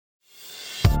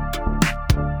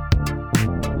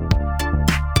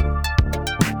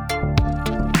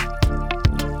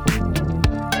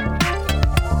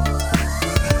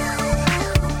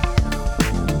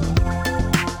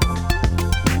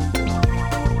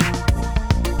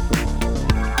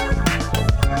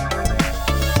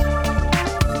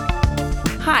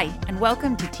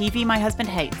welcome to TV My Husband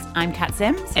Hates. I'm Kat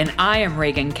Sims. And I am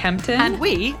Reagan Kempton. And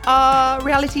we are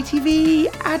reality TV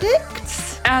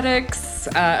addicts.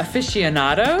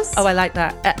 Aficionados. Oh, I like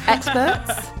that.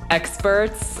 Experts.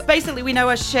 Experts. Basically, we know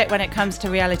our shit when it comes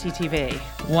to reality TV.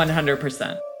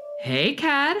 100%. Hey,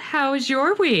 Kat, how was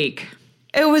your week?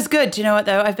 It was good. Do you know what,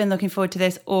 though? I've been looking forward to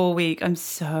this all week. I'm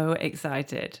so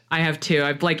excited. I have too.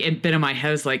 I've been in my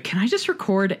head, can I just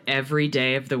record every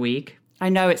day of the week? I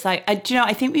know. It's like, do you know,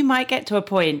 I think we might get to a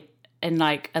point in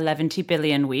 11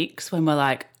 billion weeks when we're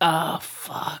like, oh,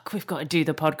 fuck, we've got to do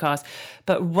the podcast.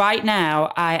 But right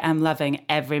now, I am loving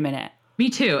every minute.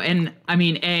 Me too. And I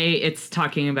mean, it's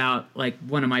talking about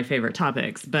one of my favorite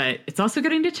topics, but it's also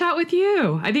getting to chat with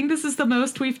you. I think this is the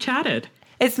most we've chatted.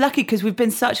 It's lucky because we've been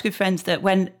such good friends that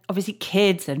when obviously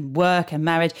kids and work and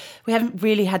marriage, we haven't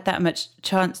really had that much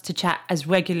chance to chat as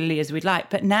regularly as we'd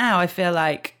like. But now I feel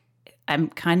like I'm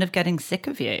kind of getting sick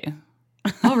of you.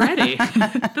 Already.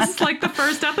 This is the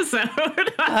first episode.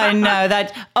 I know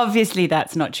that obviously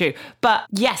that's not true. But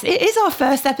yes, it is our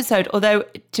first episode. Although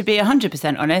to be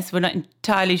 100% honest, we're not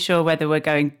entirely sure whether we're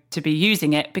going to be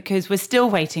using it because we're still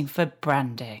waiting for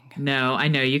branding. No, I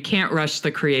know you can't rush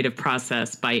the creative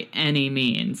process by any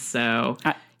means. So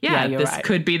this right.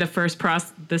 could be the first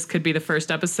this could be the first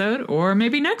episode, or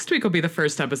maybe next week will be the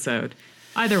first episode.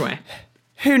 Either way.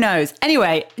 Who knows?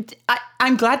 Anyway,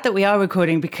 I'm glad that we are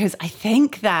recording because I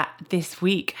think that this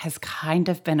week has kind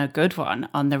of been a good one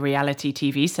on the reality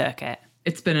TV circuit.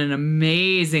 It's been an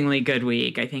amazingly good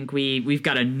week. I think we've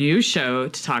got a new show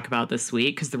to talk about this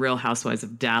week because The Real Housewives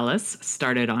of Dallas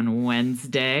started on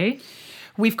Wednesday.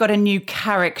 We've got a new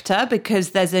character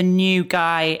because there's a new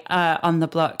guy on the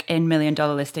block in $1 Million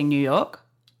Listing New York.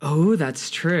 Oh, that's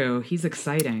true. He's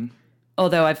exciting.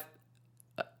 Although I've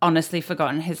honestly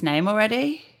forgotten his name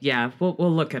already. Yeah, we'll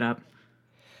look it up.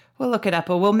 We'll look it up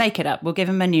or we'll make it up. We'll give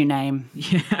him a new name.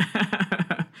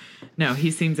 Yeah. No,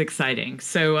 he seems exciting.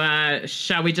 So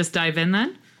shall we just dive in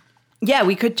then? Yeah,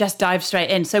 we could just dive straight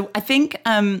in. So I think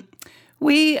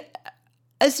we,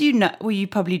 as you know, well, you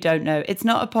probably don't know, it's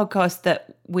not a podcast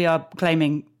that we are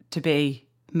claiming to be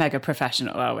mega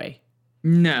professional, are we?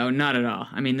 No, not at all.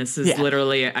 I mean, this is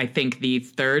literally, I think, the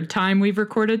third time we've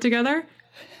recorded together.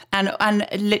 And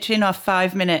literally in our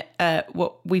 5-minute,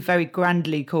 what we very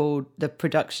grandly called the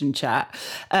production chat,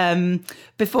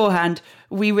 beforehand,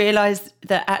 we realised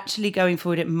that actually going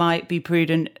forward, it might be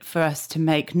prudent for us to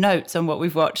make notes on what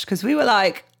we've watched. Because we were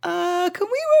like, can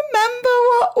we remember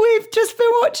what we've just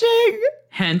been watching?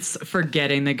 Hence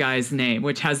forgetting the guy's name,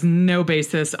 which has no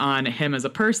basis on him as a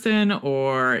person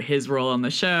or his role on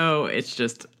the show. It's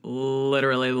just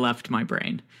literally left my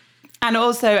brain. And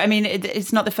also, I mean,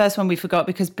 it's not the first one we forgot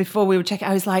because before we were checking,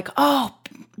 I was like, oh,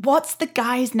 what's the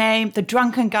guy's name, the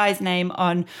drunken guy's name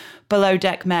on Below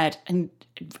Deck Med? And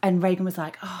Reagan was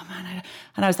like, oh, man.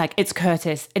 And I was like, it's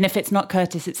Curtis. And if it's not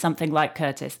Curtis, it's something like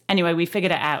Curtis. Anyway, we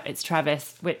figured it out. It's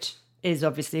Travis, which is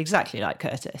obviously exactly like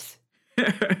Curtis.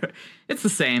 It's the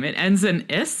same. It ends in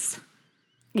is.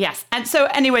 Yes. And so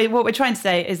anyway, what we're trying to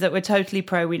say is that we're totally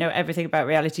pro. We know everything about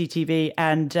reality TV.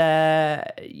 And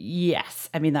yes,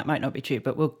 I mean, that might not be true,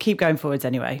 but we'll keep going forwards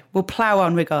anyway. We'll plow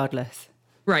on regardless.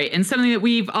 Right. And something that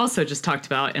we've also just talked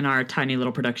about in our tiny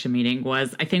little production meeting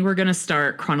was I think we're going to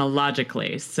start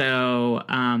chronologically. So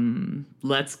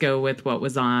let's go with what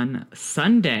was on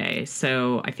Sunday.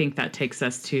 So I think that takes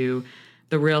us to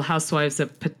The Real Housewives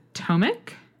of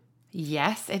Potomac.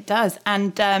 Yes, it does.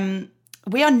 And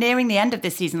we are nearing the end of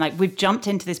this season. We've jumped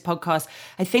into this podcast.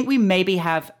 I think we maybe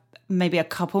have a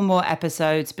couple more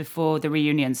episodes before the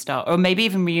reunion start, or maybe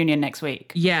even reunion next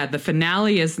week. Yeah, the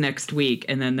finale is next week,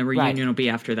 and then the reunion will be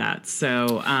after that.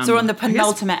 So we're on the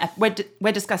penultimate.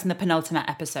 We're discussing the penultimate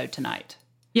episode tonight.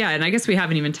 Yeah, and I guess we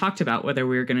haven't even talked about whether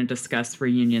we're going to discuss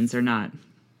reunions or not.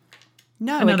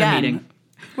 No, another meeting.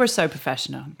 We're so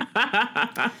professional.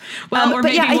 Well,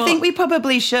 but yeah, I think we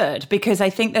probably should because I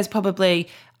think there's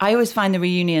I always find the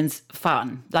reunions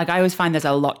fun. I always find there's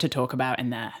a lot to talk about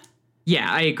in there.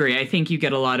 Yeah, I agree. I think you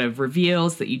get a lot of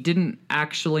reveals that you didn't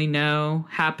actually know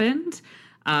happened,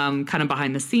 kind of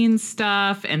behind the scenes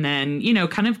stuff, and then,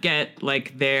 kind of get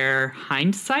their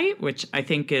hindsight, which I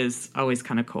think is always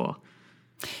kind of cool.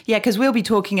 Yeah, because we'll be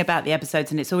talking about the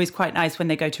episodes, and it's always quite nice when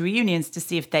they go to reunions to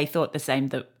see if they thought the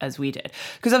same as we did.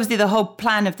 Because obviously the whole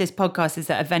plan of this podcast is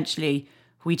that eventually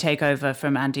we take over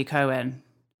from Andy Cohen.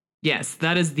 Yes,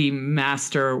 that is the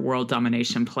master world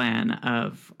domination plan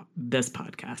of this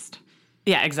podcast.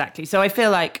 Yeah, exactly. So I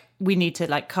feel like we need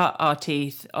to cut our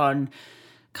teeth on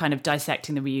kind of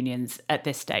dissecting the reunions at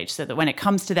this stage so that when it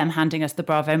comes to them handing us the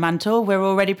Bravo mantle, we're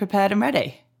already prepared and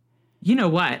ready. You know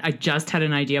what? I just had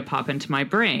an idea pop into my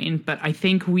brain, but I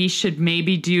think we should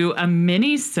maybe do a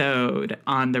mini-sode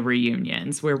on the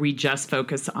reunions where we just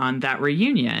focus on that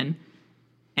reunion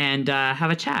and have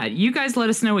a chat. You guys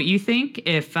let us know what you think.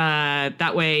 If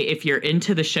that way, if you're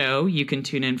into the show, you can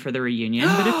tune in for the reunion.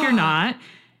 But if you're not,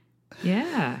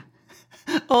 yeah.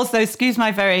 Also, excuse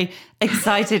my very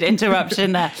excited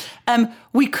interruption there.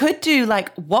 We could do like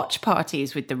watch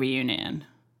parties with the reunion.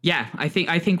 Yeah, I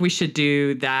think we should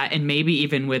do that, and maybe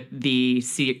even with the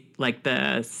series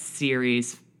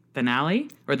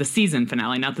finale or the season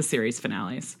finale, not the series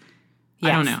finales.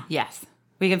 Yes, I don't know. Yes,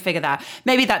 we can figure that.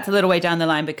 Maybe that's a little way down the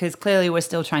line because clearly we're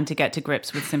still trying to get to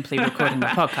grips with simply recording the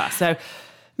podcast. So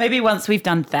maybe once we've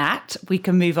done that, we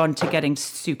can move on to getting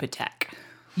super tech.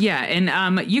 Yeah,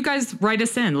 and you guys write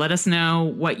us in. Let us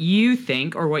know what you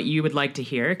think or what you would like to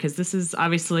hear, because this is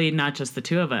obviously not just the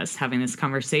two of us having this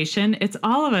conversation. It's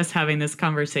all of us having this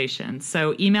conversation.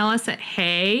 So email us at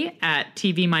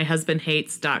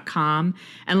hey@tvmyhusbandhates.com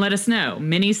and let us know.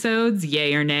 Minisodes,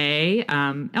 yay or nay.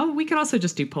 We could also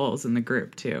just do polls in the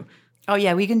group, too. Oh,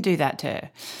 yeah, we can do that, too.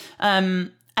 I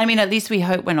mean, at least we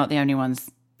hope we're not the only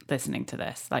ones listening to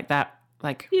this. We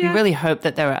really hope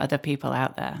that there are other people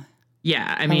out there.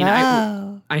 Yeah, I mean,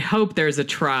 I hope there's a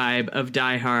tribe of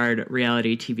diehard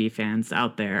reality TV fans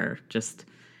out there just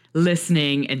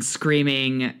listening and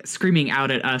screaming out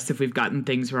at us if we've gotten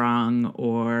things wrong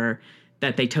or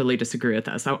that they totally disagree with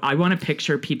us. I want to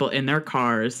picture people in their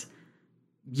cars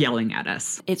yelling at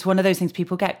us. It's one of those things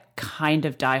people get kind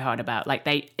of diehard about. Like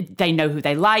they know who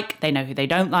they like, they know who they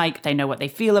don't like, they know what they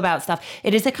feel about stuff.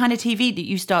 It is a kind of TV that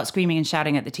you start screaming and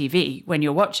shouting at the TV when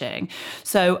you're watching.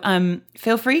 So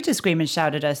feel free to scream and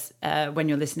shout at us when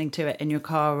you're listening to it in your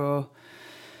car or,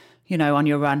 on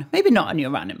your run. Maybe not on your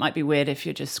run. It might be weird if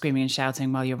you're just screaming and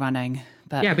shouting while you're running.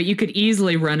 But yeah, but you could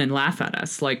easily run and laugh at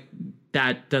us. Like,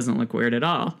 that doesn't look weird at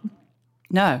all.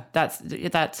 No,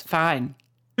 that's fine.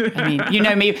 I mean, you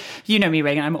know me,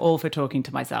 Reagan. I'm all for talking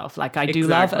to myself. Like I do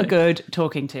love a good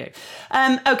talking to.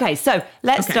 Okay, so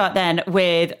let's start then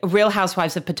with Real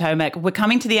Housewives of Potomac. We're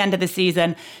coming to the end of the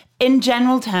season. In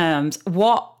general terms,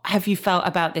 what have you felt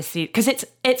about this season? Because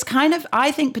it's kind of,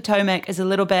 I think Potomac is a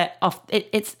little bit off.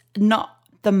 It's not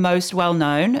the most well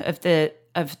known of the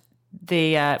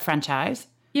franchise.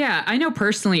 Yeah, I know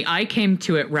personally, I came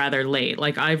to it rather late.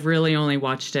 Like I've really only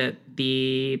watched it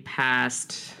the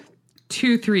past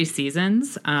 2-3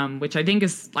 seasons, which I think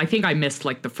I missed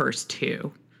like the first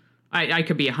 2. I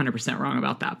could be 100% wrong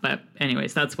about that, but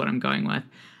anyways, that's what I'm going with.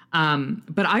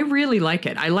 But I really like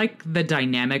it. I like the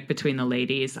dynamic between the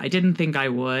ladies. I didn't think I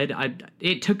would.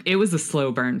 It was a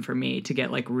slow burn for me to get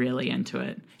like really into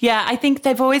it. Yeah, I think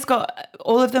they've always got,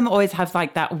 all of them always have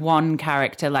like that one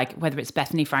character, like whether it's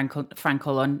Bethany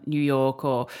Frankel on New York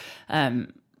or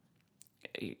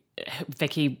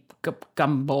Vicky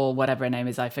Gumball, whatever her name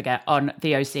is, I forget, on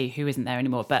the OC, who isn't there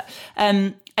anymore. But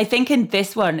I think in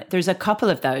this one, there's a couple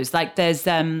of those. Like there's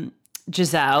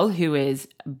Giselle, who is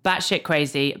batshit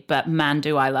crazy, but man,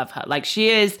 do I love her. Like she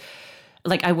is,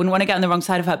 like I wouldn't want to get on the wrong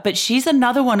side of her, but she's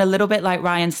another one a little bit like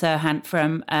Ryan Serhant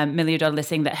from $1 Million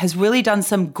Listing that has really done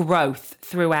some growth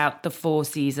throughout the 4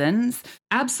 seasons.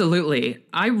 Absolutely.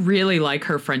 I really like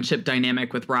her friendship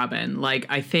dynamic with Robin. Like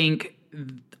I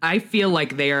feel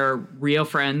like they are real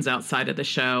friends outside of the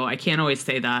show. I can't always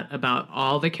say that about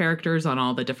all the characters on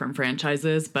all the different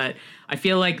franchises, but I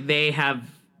feel like they have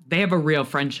a real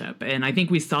friendship. And I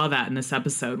think we saw that in this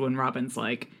episode when Robin's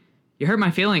like, "You hurt my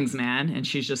feelings, man." And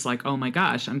she's just like, "Oh my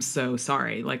gosh, I'm so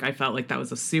sorry." Like I felt like that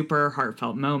was a super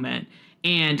heartfelt moment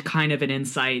and kind of an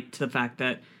insight to the fact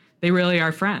that they really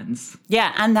are friends.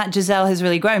 Yeah, and that Giselle has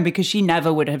really grown because she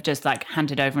never would have just like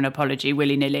handed over an apology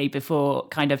willy-nilly before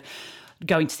kind of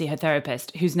going to see her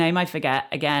therapist, whose name I forget.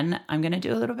 Again, I'm going to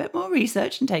do a little bit more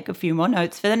research and take a few more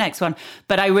notes for the next one.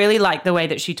 But I really like the way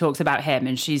that she talks about him,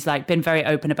 and she's like been very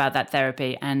open about that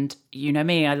therapy. And you know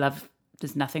me,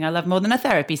 there's nothing I love more than a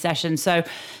therapy session. So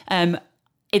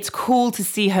it's cool to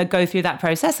see her go through that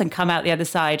process and come out the other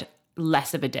side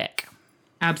less of a dick.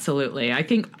 Absolutely. I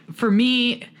think for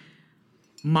me,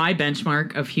 my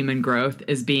benchmark of human growth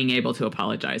is being able to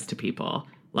apologize to people,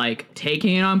 like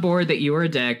taking it on board that you were a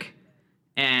dick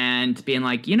and being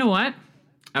like, you know what?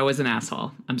 I was an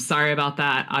asshole. I'm sorry about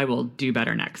that. I will do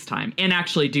better next time and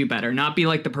actually do better, not be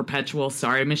like the perpetual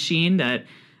sorry machine that,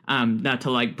 not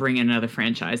to like bring in another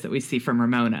franchise that we see from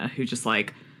Ramona, who just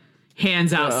like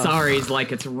hands out sorries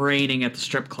like it's raining at the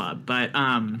strip club. But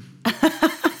I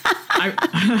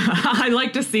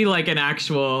like to see like an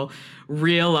actual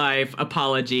real life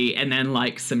apology and then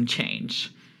like some change.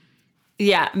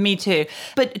 Yeah, me too.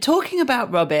 But talking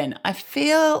about Robin, I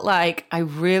feel like I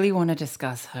really want to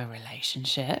discuss her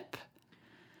relationship.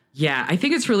 Yeah, I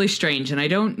think it's really strange, and I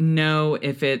don't know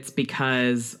if it's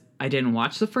because I didn't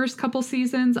watch the first couple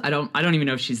seasons. I don't even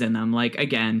know if she's in them. Like,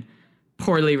 again,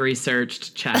 poorly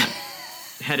researched chat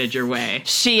headed your way.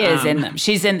 She is in them.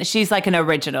 She's like an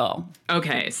original.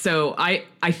 Okay, so I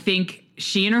think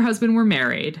she and her husband were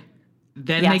married.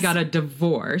 Then they got a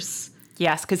divorce.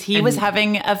 Yes, because he was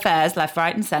having affairs left,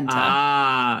 right, and center.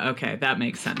 Ah, okay, that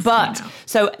makes sense. But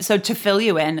so to fill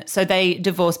you in, so they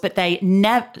divorced, but they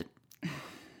never.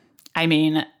 I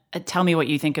mean, tell me what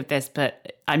you think of this,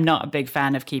 but I'm not a big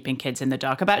fan of keeping kids in the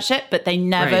dark about shit. But they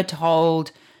never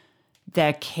told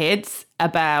their kids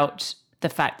about the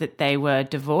fact that they were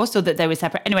divorced or that they were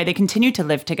separate. Anyway, they continued to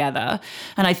live together,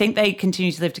 and I think they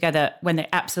continued to live together when they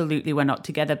absolutely were not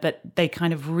together. But they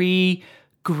kind of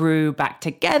grew back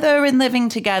together and living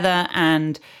together,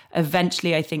 and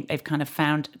eventually I think they've kind of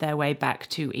found their way back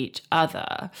to each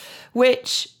other,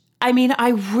 which, I mean, I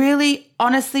really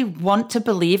honestly want to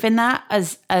believe in that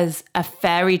as a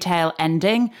fairy tale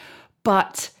ending,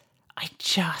 but I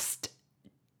just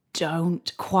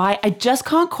can't quite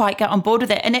get on board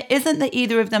with it. And it isn't that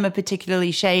either of them are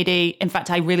particularly shady. In fact,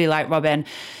 I really like Robin.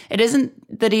 It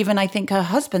isn't that even I think her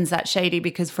husband's that shady,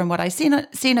 because from what I've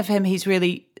seen of him, he's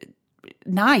really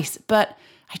nice, but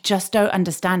I just don't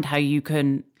understand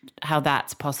how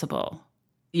that's possible.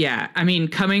 Yeah, I mean,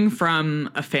 coming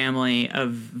from a family of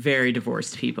very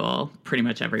divorced people, pretty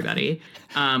much everybody.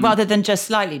 Rather than just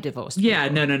slightly divorced. Yeah,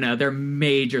 people. No, they're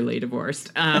majorly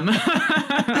divorced.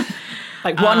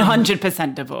 Like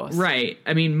 100% divorced. Right.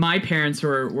 I mean, my parents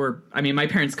my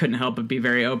parents couldn't help but be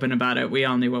very open about it. We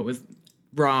all knew what was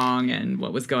wrong and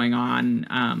what was going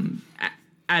on.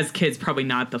 As kids, probably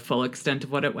not the full extent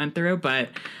of what it went through, but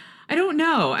I don't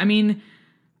know. I mean,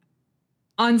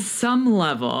 on some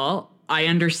level, I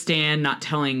understand not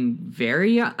telling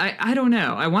I don't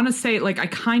know. I want to say, like, I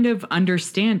kind of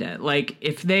understand it. Like,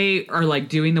 if they are, like,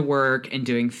 doing the work and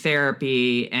doing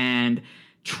therapy and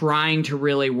trying to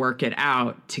really work it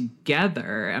out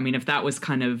together, I mean, if that was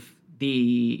kind of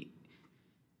the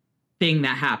thing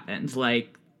that happened,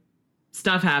 like,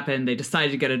 stuff happened, they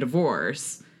decided to get a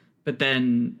divorce, but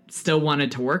then still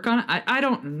wanted to work on it. I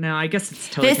don't know. I guess it's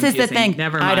totally confusing. This is the thing.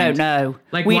 Never mind. I don't know.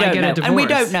 Like, we don't know. And we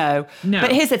don't know. No.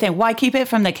 But here's the thing. Why keep it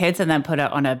from the kids and then put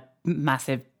it on a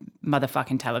massive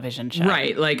motherfucking television show?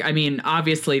 Right. Like, I mean,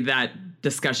 obviously that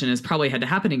discussion has probably had to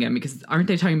happen again, because aren't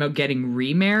they talking about getting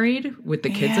remarried with the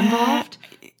kids involved?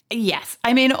 Yes.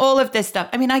 I mean, all of this stuff.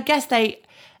 I mean, I guess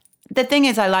the thing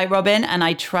is, I like Robin and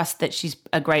I trust that she's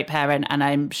a great parent, and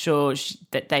I'm sure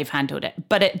that they've handled it.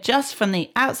 But it just from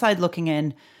the outside looking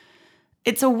in,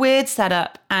 it's a weird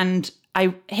setup. And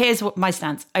here's what my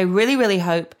stance. I really, really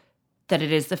hope that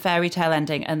it is the fairy tale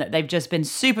ending and that they've just been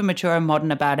super mature and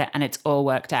modern about it and it's all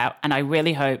worked out. And I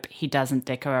really hope he doesn't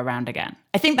dicker around again.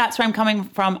 I think that's where I'm coming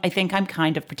from. I think I'm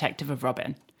kind of protective of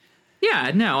Robin.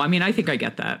 Yeah, no, I mean, I think I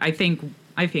get that. I think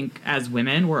as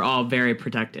women, we're all very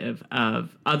protective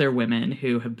of other women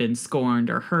who have been scorned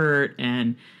or hurt,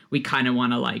 and we kind of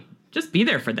want to, like, just be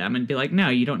there for them and be like, no,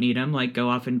 you don't need them. Like, go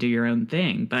off and do your own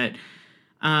thing. But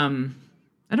I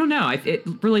don't know.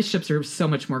 Relationships are so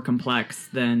much more complex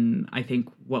than I think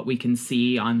what we can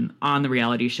see on the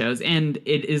reality shows, and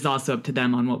it is also up to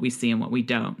them on what we see and what we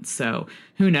don't. So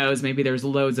who knows? Maybe there's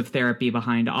loads of therapy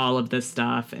behind all of this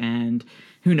stuff, and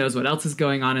who knows what else is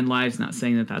going on in lives. Not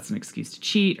saying that that's an excuse to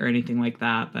cheat or anything like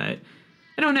that, but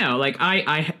I don't know. Like,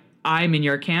 I'm in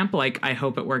your camp. Like, I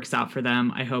hope it works out for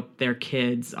them. I hope their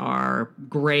kids are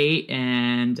great,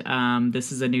 and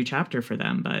this is a new chapter for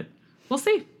them, but we'll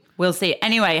see. We'll see.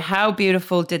 Anyway, how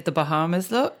beautiful did the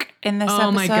Bahamas look in this episode?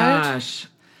 Oh my gosh.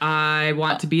 I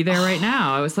want to be there right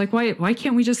now. I was like, why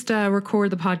can't we just record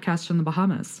the podcast from the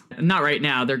Bahamas? Not right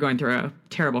now. They're going through a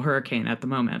terrible hurricane at the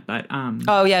moment, but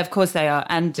oh yeah, of course they are.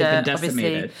 And they've been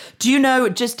decimated. Obviously, do you know,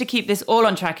 just to keep this all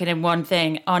on track and in one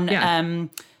thing,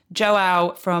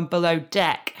 Joao from Below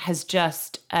Deck has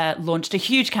just launched a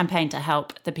huge campaign to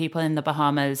help the people in the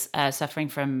Bahamas suffering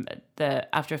from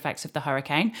the after effects of the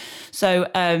hurricane. So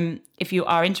if you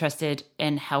are interested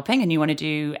in helping and you want to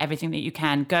do everything that you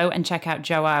can, go and check out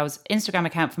Joao's Instagram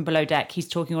account from Below Deck. He's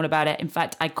talking all about it. In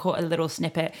fact, I caught a little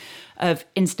snippet of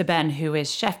Insta Ben, who is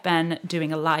Chef Ben,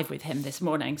 doing a live with him this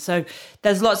morning. So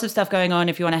there's lots of stuff going on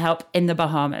if you want to help in the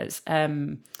Bahamas.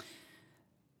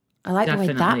 I like the way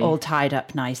that Definitely. all tied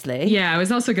up nicely. Yeah, I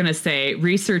was also going to say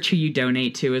research who you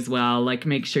donate to as well. Like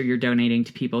make sure you're donating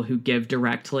to people who give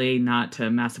directly, not to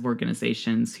massive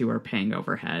organizations who are paying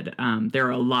overhead. There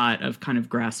are a lot of kind of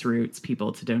grassroots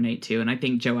people to donate to. And I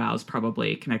think Joao's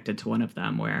probably connected to one of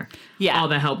them where all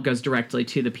the help goes directly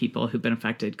to the people who've been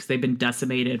affected because they've been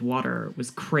decimated. Water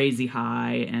was crazy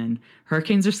high and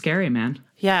hurricanes are scary, man.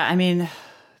 Yeah, I mean,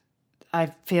 I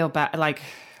feel bad, like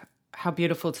how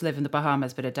beautiful to live in the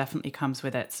Bahamas, but it definitely comes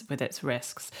with its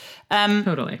risks.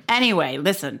 Totally. Anyway,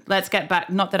 listen, let's get back.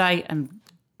 Not that I am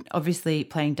obviously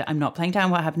I'm not playing down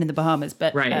what happened in the Bahamas,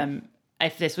 but Right.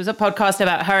 If this was a podcast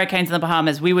about hurricanes in the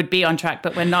Bahamas, we would be on track,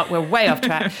 but we're not. We're way off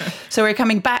track. So we're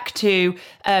coming back to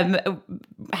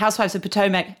Housewives of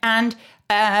Potomac and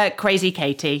Crazy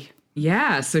Katie.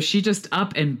 Yeah, so she just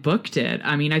up and booked it.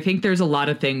 I mean, I think there's a lot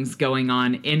of things going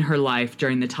on in her life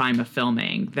during the time of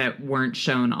filming that weren't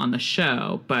shown on the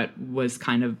show, but was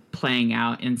kind of playing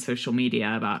out in social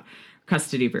media about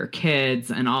custody of her kids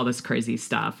and all this crazy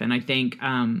stuff. And I think,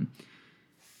 I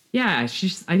think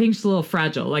she's a little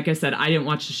fragile. Like I said, I didn't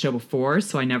watch the show before,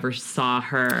 so I never saw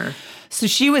her. So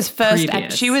she was first,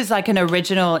 Previous. she was like an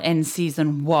original in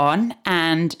season 1,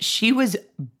 and she was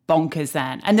bonkers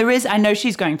then. And I know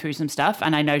she's going through some stuff,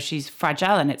 and I know she's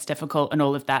fragile and it's difficult and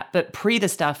all of that. But pre the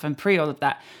stuff and pre all of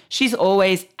that, she's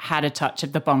always had a touch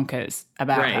of the bonkers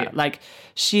about her. Like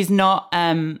she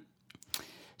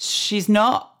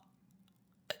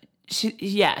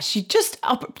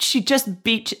just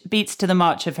beats to the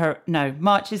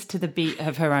marches to the beat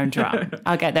of her own drum.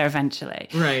 I'll get there eventually.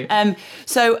 Right.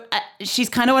 So she's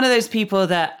kind of one of those people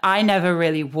that I never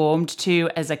really warmed to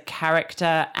as a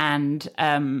character, and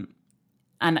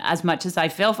as much as I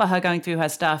feel for her going through her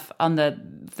stuff on the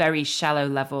very shallow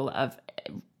level of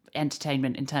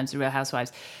entertainment in terms of Real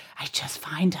Housewives, I just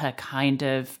find her kind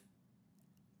of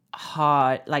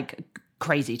hard, like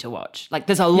crazy to watch. Like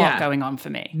there's a lot going on for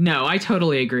me. No, I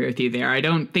totally agree with you there. I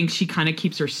don't think she kind of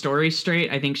keeps her story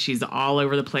straight. I think she's all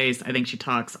over the place. I think she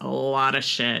talks a lot of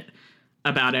shit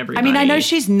about everybody. I mean, I know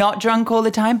she's not drunk all the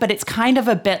time, but it's kind of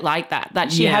a bit like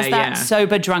that she has that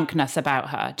sober drunkenness about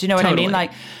her. Do you know what I mean?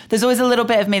 Like there's always a little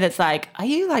bit of me that's like, are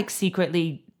you like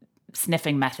secretly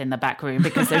sniffing meth in the back room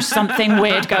because there's something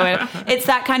weird going on? It's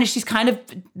that kind of, she's kind of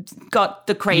got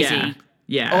the crazy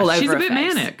all over she's a her bit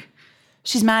face. Manic.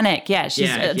 She's manic,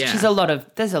 she's a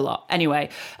lot. There's a lot. Anyway,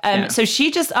 so she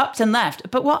just upped and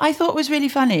left. But what I thought was really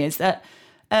funny is that,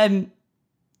 so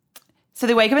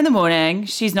they wake up in the morning,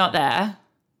 she's not there,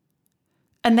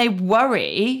 and they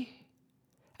worry.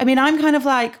 I mean, I'm kind of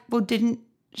like, well, didn't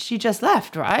she just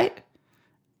left, right?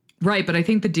 Right, but I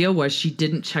think the deal was she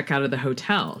didn't check out of the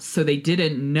hotel, so they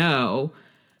didn't know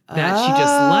that she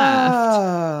just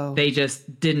left. They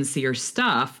just didn't see her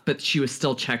stuff, but she was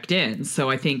still checked in. So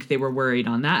I think they were worried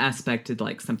on that aspect. Did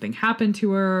like something happen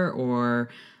to her, or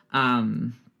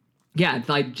they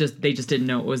just didn't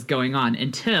know what was going on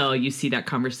until you see that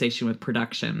conversation with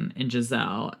production and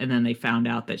Giselle, and then they found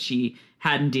out that she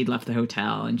had indeed left the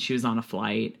hotel and she was on a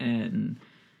flight and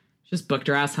just booked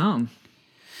her ass home.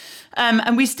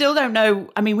 And we still don't know.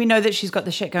 I mean, we know that she's got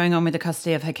the shit going on with the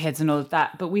custody of her kids and all of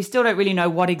that, but we still don't really know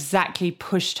what exactly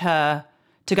pushed her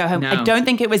to go home. No. I don't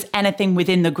think it was anything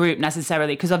within the group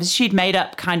necessarily, because obviously she'd made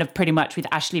up kind of pretty much with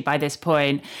Ashley by this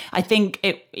point. I think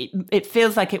it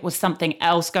feels like it was something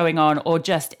else going on, or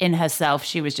just in herself.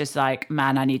 She was just like,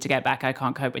 man, I need to get back. I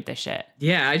can't cope with this shit.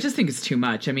 Yeah, I just think it's too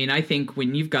much. I mean, I think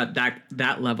when you've got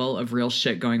that level of real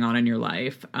shit going on in your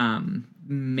life,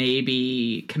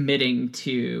 maybe committing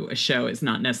to a show is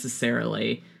not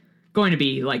necessarily going to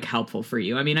be like helpful for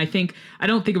you. I mean, I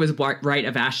don't think it was right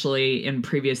of Ashley in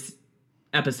previous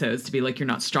episodes to be like, you're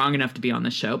not strong enough to be on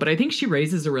the show, but I think she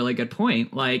raises a really good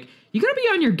point. Like, you gotta be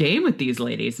on your game with these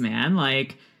ladies, man.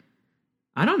 Like,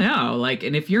 I don't know. Like,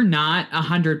 and if you're not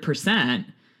 100%,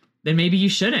 then maybe you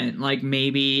shouldn't. Like,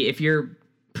 maybe if you're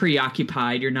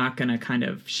preoccupied, you're not gonna kind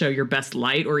of show your best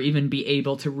light or even be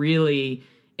able to really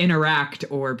interact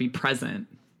or be present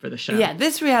for the show. Yeah,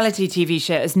 this reality TV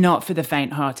shit is not for the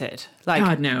faint-hearted. Like,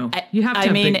 God, no. You have to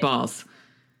have big balls.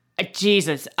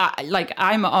 Jesus,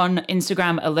 I'm on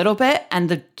Instagram a little bit, and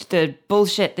the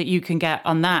bullshit that you can get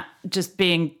on that, just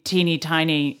being teeny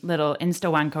tiny little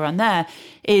Insta wanker on there,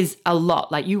 is a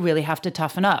lot. Like, you really have to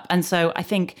toughen up. And so I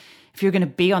think if you're going to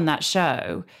be on that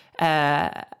show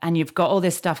and you've got all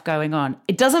this stuff going on,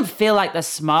 it doesn't feel like the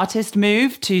smartest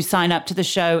move to sign up to the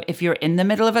show if you're in the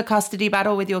middle of a custody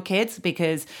battle with your kids,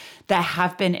 because there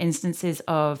have been instances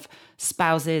of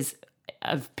spouses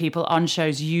of people on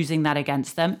shows using that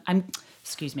against them.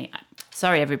 Excuse me.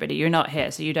 Sorry, everybody, you're not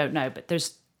here, so you don't know, but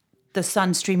there's the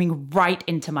sun streaming right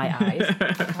into my eyes.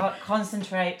 I can't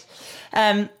concentrate.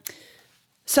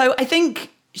 So I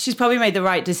think she's probably made the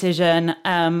right decision.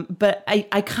 But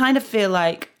I kind of feel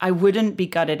like I wouldn't be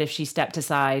gutted if she stepped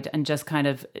aside and just kind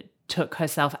of took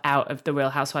herself out of the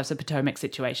Real Housewives of Potomac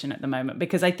situation at the moment,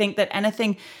 because I think that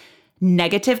anything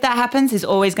negative that happens is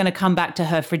always going to come back to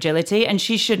her fragility, and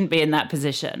she shouldn't be in that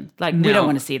position. Like, we don't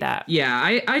want to see that.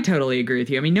 Yeah, I totally agree with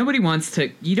you. I mean, you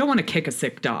don't want to kick a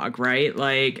sick dog, right?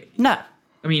 Like, no.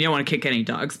 I mean, you don't want to kick any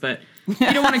dogs, but you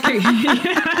don't want to kick.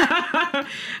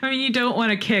 I mean, you don't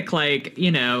want to kick, like,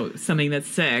 you know, something that's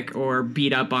sick or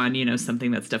beat up on, you know,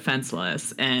 something that's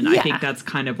defenseless. And I think that's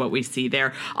kind of what we see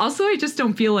there. Also, I just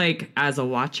don't feel like as a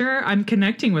watcher, I'm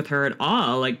connecting with her at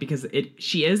all, like, because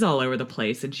she is all over the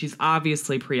place and she's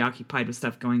obviously preoccupied with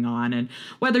stuff going on. And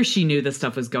whether she knew this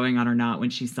stuff was going on or not when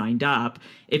she signed up,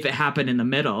 if it happened in the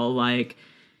middle, like,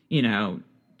 you know,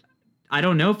 I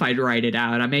don't know if I'd write it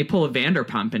out. I may pull a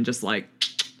Vanderpump and just like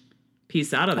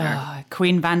peace out of there. Oh,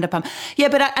 Queen Vanderpump. Yeah,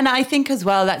 but I think as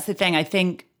well, that's the thing. I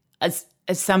think as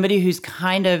somebody who's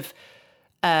kind of,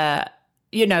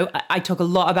 you know, I talk a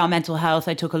lot about mental health.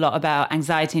 I talk a lot about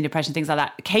anxiety and depression, things like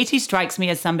that. Katie strikes me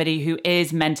as somebody who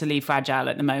is mentally fragile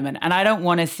at the moment. And I don't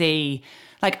want to see,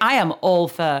 like, I am all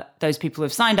for those people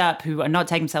who've signed up, who are not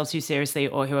taking themselves too seriously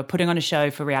or who are putting on a show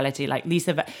for reality, like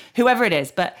Lisa, whoever it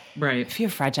is. But if you're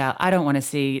fragile, I don't want to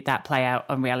see that play out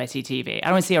on reality TV. I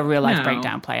don't want to see a real life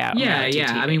breakdown play out on reality TV.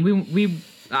 I mean,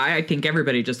 I think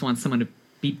everybody just wants someone to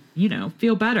be, you know,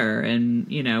 feel better and,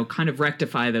 you know, kind of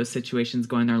rectify those situations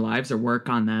going in their lives or work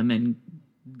on them, and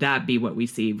that be what we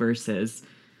see versus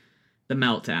the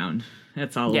meltdown.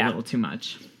 That's all a little too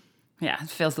much. Yeah, it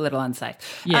feels a little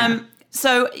unsafe. Yeah.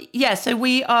 So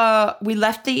we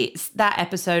left that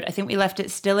episode. I think we left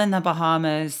it still in the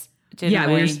Bahamas.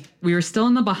 Didn't we? We were still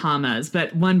in the Bahamas,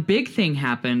 but one big thing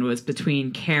happened was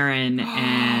between Karen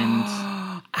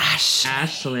and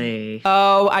Ashley.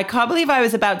 Oh, I can't believe I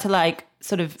was about to like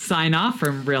sort of sign off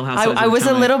from Real Housewives. I was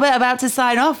a little bit about to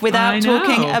sign off without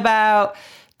talking about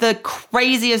the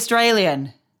crazy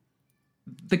Australian.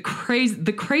 The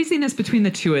craziness between the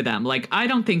two of them. Like, I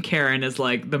don't think Karen is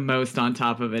like the most on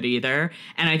top of it either.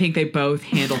 And I think they both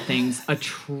handle things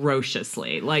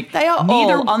atrociously. Like, they are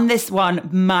all on this one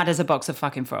mad as a box of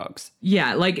fucking frogs.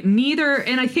 Yeah, like neither,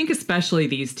 and I think especially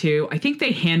these two, I think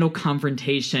they handle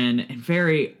confrontation in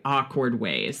very awkward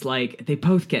ways. Like, they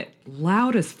both get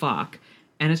loud as fuck.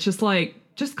 And it's just like,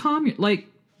 just calm your, like,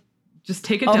 just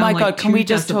take it down. Oh my like God, can we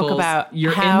just decibels. talk about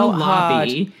You're in the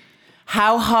lobby.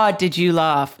 How hard did you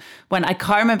laugh when, I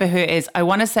can't remember who it is. I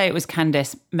want to say it was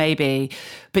Candice, maybe.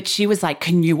 But she was like,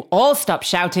 can you all stop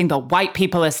shouting? The white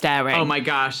people are staring. Oh my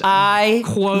gosh. I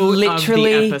quote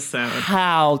literally of the episode.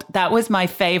 Howled. That was my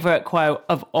favorite quote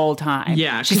of all time.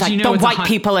 Yeah. She's like, the white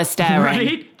people are staring.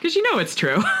 Right? Because you know it's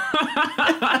true.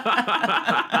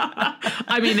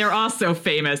 I mean, they're also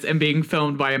famous and being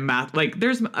filmed by a math. Like,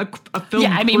 there's a film.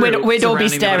 Yeah, I mean, we'd all be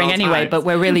staring anyway, but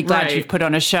we're really glad you've put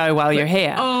on a show while you're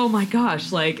here. Oh my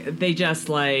gosh. Like, they just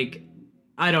like,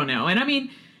 I don't know. And I mean,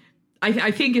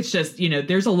 I think it's just, you know,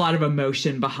 there's a lot of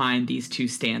emotion behind these two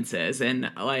stances.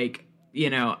 And like, you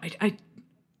know,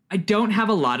 I don't have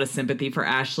a lot of sympathy for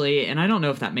Ashley. And I don't know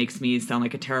if that makes me sound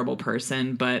like a terrible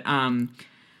person, but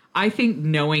I think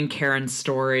knowing Karen's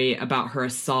story about her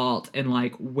assault and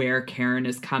like where Karen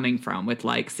is coming from with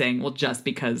like saying, well, just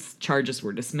because charges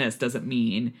were dismissed doesn't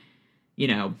mean, you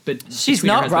know, but she's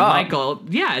not wrong. Michael,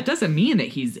 yeah, it doesn't mean that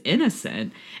he's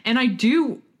innocent. And I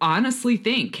do honestly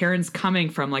think Karen's coming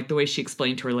from like the way she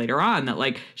explained to her later on that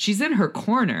like she's in her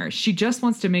corner. She just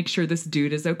wants to make sure this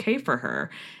dude is okay for her.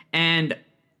 And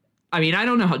I mean, I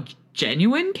don't know how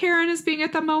genuine Karen is being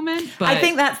at the moment, but I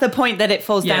think that's the point that it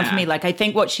falls down for me. Like, I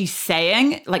think what she's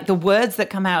saying, like the words that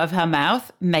come out of her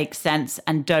mouth make sense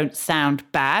and don't sound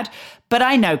bad. But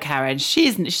I know Karen,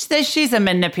 she's a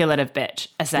manipulative bitch,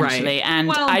 essentially. Right. And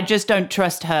I just don't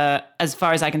trust her as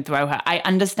far as I can throw her. I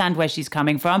understand where she's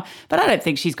coming from, but I don't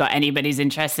think she's got anybody's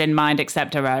interest in mind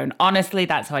except her own. Honestly,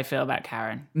 that's how I feel about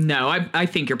Karen. No, I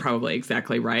think you're probably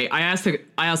exactly right. I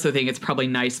also think it's probably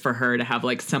nice for her to have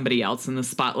like somebody else in the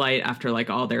spotlight after like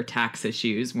all their tax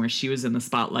issues, where she was in the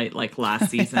spotlight like last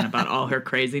season about all her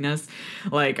craziness.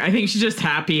 Like, I think she's just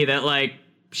happy that like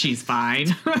she's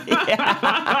fine. But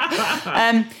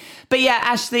yeah,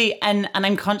 Ashley, and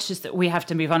I'm conscious that we have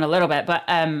to move on a little bit, but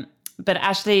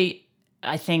Ashley,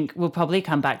 I think we'll probably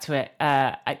come back to it.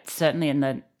 Certainly in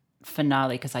the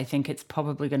finale because I think it's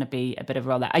probably going to be a bit of a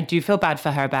roller. I do feel bad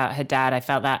for her about her dad. I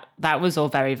felt that was all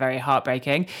very, very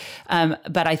heartbreaking.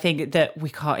 But I think that we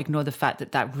can't ignore the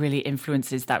fact that really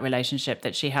influences that relationship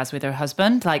that she has with her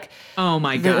husband. Like, oh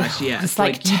my gosh, yes. It's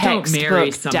like you don't marry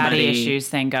textbook daddy issues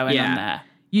thing going on there.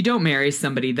 You don't marry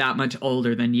somebody that much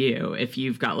older than you if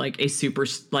you've got like a super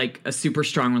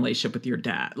strong relationship with your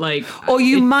dad. Like, or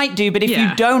you might do, but if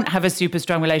you don't have a super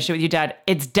strong relationship with your dad,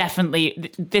 it's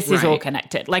definitely this is all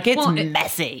connected. Like it's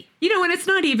messy. And it's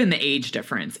not even the age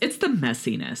difference. It's the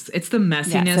messiness. It's the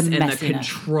messiness and the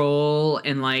control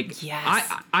and like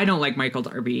I don't like Michael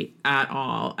Darby at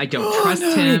all. I don't trust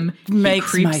him. He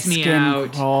creeps me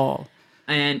out. Crawl.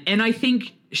 And I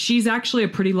think she's actually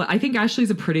I think Ashley's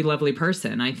a pretty lovely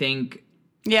person. I think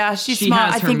she's she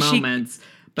smart. has her moments,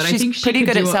 but I think she's pretty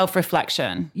good at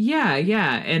self-reflection. Yeah.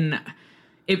 And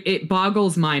it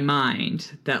boggles my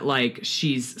mind that like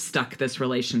she's stuck this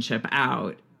relationship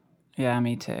out. Yeah,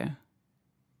 me too.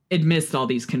 Amidst all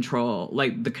these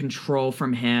the control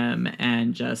from him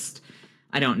and just,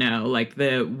 I don't know, like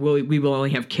we will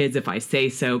only have kids if I say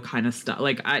so kind of stuff.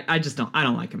 Like I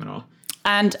don't like him at all.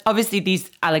 And obviously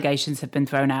these allegations have been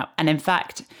thrown out. And in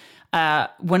fact,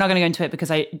 we're not going to go into it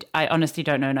because I honestly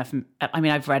don't know enough. I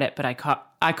mean, I've read it, but I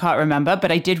can't remember.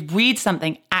 But I did read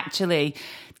something actually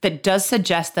that does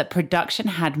suggest that production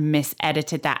had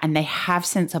misedited that. And they have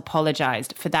since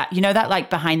apologized for that. You know, that like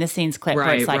behind the scenes clip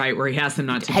where it's like, where he has them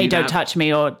not to hey, don't touch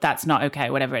me, or that's not okay,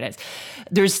 whatever it is.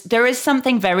 There is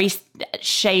something very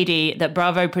shady that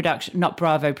the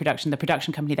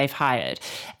production company they've hired.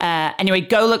 Anyway,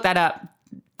 go look that up.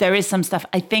 There is some stuff.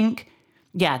 I think,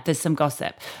 there's some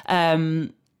gossip.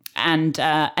 And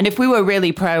if we were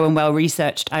really pro and well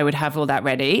researched, I would have all that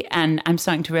ready. And I'm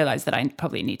starting to realize that I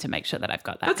probably need to make sure that I've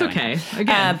got that. That's going okay. on.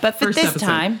 Again, but for this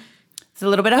time, it's a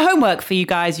little bit of homework for you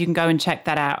guys. You can go and check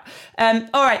that out.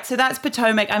 All right, so that's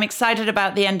Potomac. I'm excited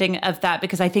about the ending of that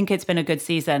because I think it's been a good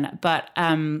season. But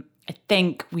I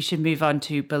think we should move on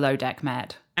to Below Deck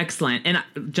Med. Excellent. And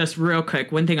just real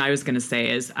quick, one thing I was going to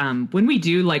say is when we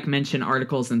do like mention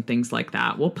articles and things like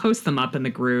that, we'll post them up in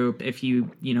the group if you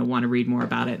want to read more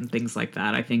about it and things like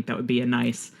that. I think that would be a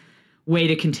nice way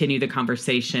to continue the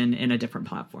conversation in a different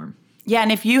platform. Yeah,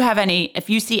 and if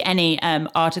you see any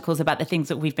articles about the things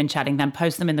that we've been chatting, then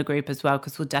post them in the group as well,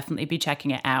 because we'll definitely be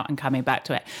checking it out and coming back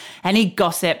to it. Any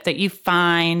gossip that you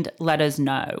find, let us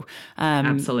know.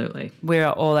 Absolutely. We're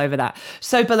all over that.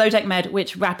 So Below Deck Med,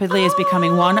 which rapidly is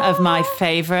becoming one of my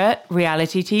favorite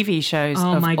reality TV shows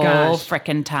of all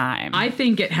frickin' time. I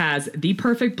think it has the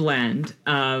perfect blend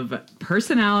of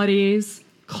personalities,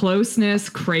 closeness,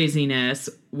 craziness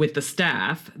with the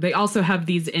staff. They also have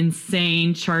these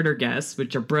insane charter guests,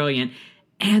 which are brilliant,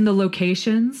 and the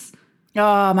locations.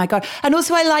 Oh my God. And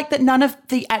also I like that none of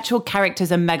the actual characters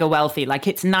are mega wealthy. Like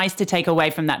it's nice to take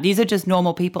away from that. These are just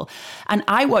normal people. And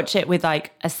I watch it with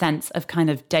like a sense of kind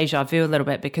of deja vu a little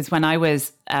bit, because when I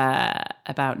was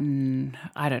about,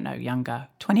 I don't know, younger,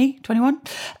 20, 21,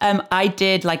 I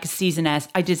did like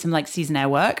I did some like season air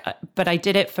work, but I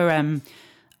did it for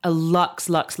a Lux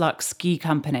ski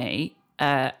company.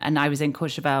 And I was in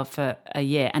Courchevel for a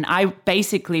year, and I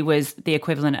basically was the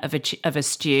equivalent of a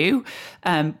stew,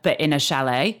 but in a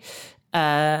chalet.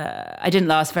 I didn't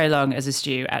last very long as a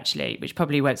stew, actually, which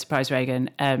probably won't surprise Reagan.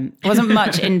 Wasn't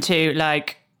much into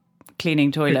like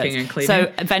cleaning toilets. And cleaning.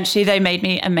 So eventually they made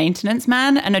me a maintenance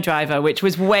man and a driver, which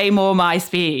was way more my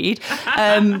speed.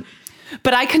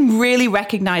 But I can really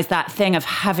recognize that thing of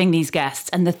having these guests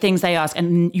and the things they ask,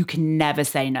 and you can never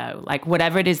say no. Like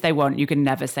whatever it is they want, you can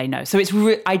never say no. So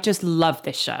I just love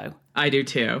this show. I do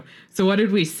too. So what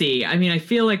did we see? I mean, I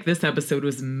feel like this episode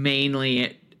was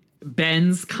mainly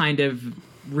Ben's kind of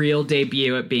real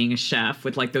debut at being a chef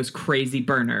with like those crazy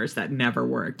burners that never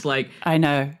worked. Like, I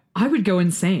know. I would go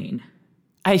insane.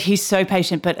 He's so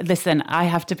patient. But listen, I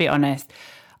have to be honest.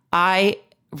 I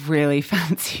really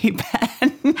fancy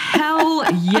Ben. Hell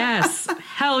yes.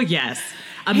 Hell yes.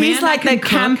 He's like the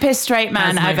campest straight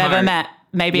man I've ever met.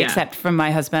 Maybe except from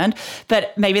my husband.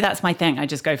 But maybe that's my thing. I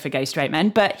just go for gay straight men.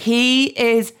 But he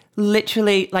is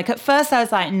literally, like, at first I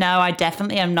was like, no, I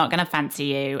definitely am not going to fancy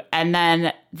you. And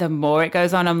then the more it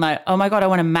goes on, I'm like, oh my God, I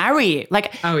want to marry you.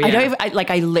 Like,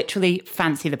 I literally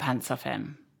fancy the pants off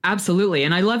him. Absolutely.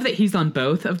 And I love that he's on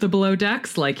both of the Below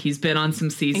Decks. Like, he's been on some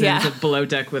seasons of Below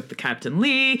Deck with the Captain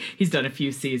Lee. He's done a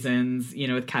few seasons,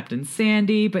 with Captain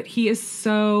Sandy. But he is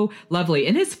so lovely.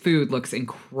 And his food looks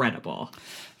incredible.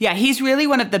 Yeah, he's really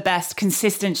one of the best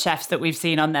consistent chefs that we've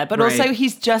seen on there. But also,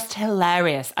 he's just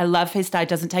hilarious. I love his style.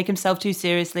 Doesn't take himself too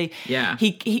seriously. Yeah.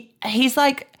 He's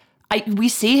like, we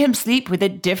see him sleep with a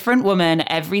different woman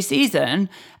every season,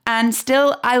 and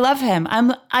still I love him.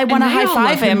 I want to high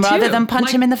five him rather than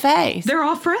punch him in the face. They're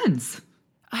all friends.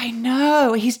 I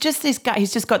know. He's just this guy.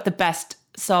 He's just got the best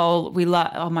soul. We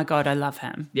love. Oh my God, I love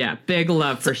him. Yeah, big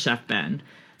love for Chef Ben.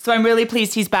 So I'm really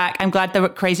pleased he's back. I'm glad the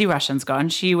crazy Russian's gone.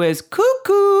 She was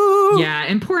cuckoo. Yeah,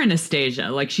 and poor Anastasia.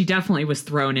 Like, she definitely was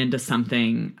thrown into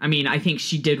something. I mean, I think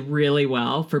she did really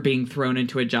well for being thrown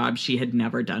into a job she had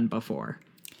never done before.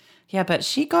 Yeah, but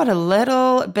she got a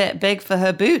little bit big for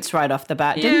her boots right off the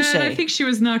bat, didn't she? Yeah, I think she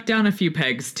was knocked down a few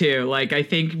pegs, too. Like, I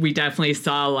think we definitely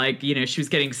saw, like, you know, she was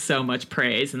getting so much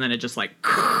praise, and then it just, like...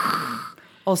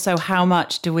 Also, how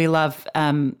much do we love...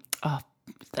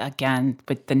 again,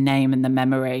 with the name and the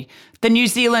memory. The New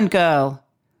Zealand girl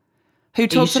who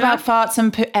talks about farts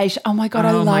and Aisha. Oh my God,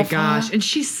 I love her. Oh my gosh. And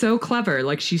she's so clever.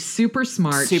 Like, she's super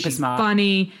smart. She's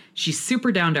funny. She's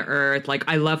super down to earth. Like,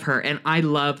 I love her. And I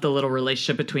love the little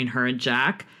relationship between her and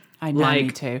Jack. I know, me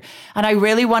too. And I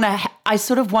really I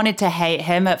sort of wanted to hate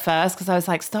him at first because I was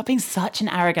like, stop being such an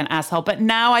arrogant asshole. But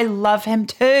now I love him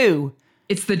too.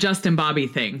 It's the Justin Bobby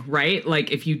thing, right?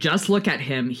 Like, if you just look at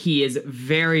him, he is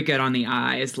very good on the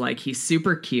eyes. Like, he's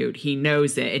super cute. He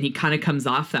knows it, and he kind of comes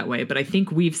off that way. But I think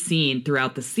we've seen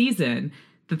throughout the season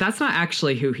that that's not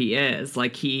actually who he is.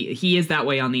 Like, he is that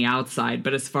way on the outside.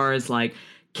 But as far as, like,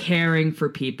 caring for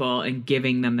people and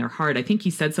giving them their heart, I think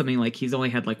he said something like he's only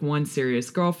had, like, one serious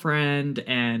girlfriend,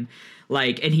 and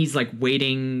he's like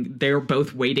waiting. They're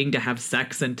both waiting to have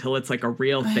sex until it's like a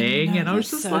real thing. And I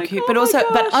was just so like, cute. But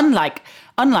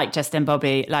unlike Justin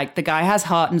Bobby, like, the guy has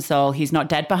heart and soul. He's not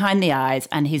dead behind the eyes,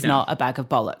 and he's not a bag of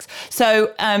bollocks.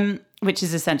 So, which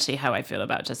is essentially how I feel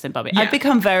about Justin Bobby. Yeah. I've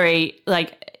become very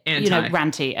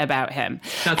ranty about him.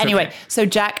 Anyway, So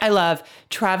Jack, I love.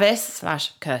 Travis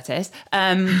 / Curtis.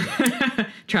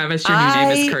 Travis, your new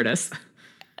name is Curtis.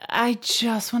 I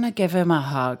just want to give him a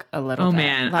hug a little bit. Oh,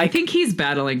 man. Like, I think he's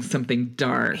battling something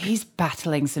dark. He's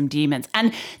battling some demons.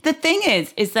 And the thing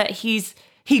is that he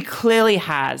clearly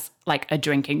has, like, a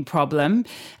drinking problem.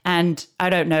 And I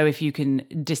don't know if you can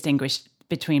distinguish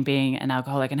between being an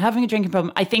alcoholic and having a drinking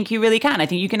problem. I think you really can. I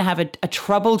think you can have a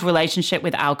troubled relationship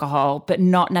with alcohol, but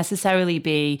not necessarily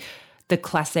be the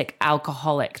classic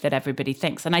alcoholic that everybody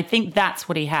thinks. And I think that's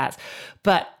what he has.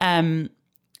 But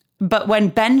when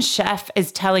Ben Chef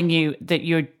is telling you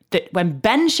when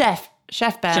Ben Chef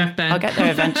Ben, I'll get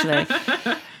there eventually.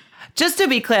 Just to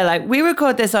be clear, like, we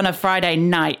record this on a Friday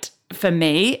night for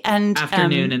me, and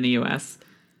afternoon in the US.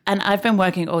 And I've been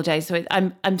working all day, so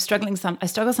I'm struggling. I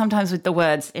struggle sometimes with the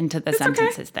words into the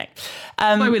sentences thing.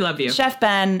 That's why we love you, Chef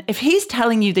Ben. If he's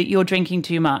telling you that you're drinking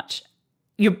too much,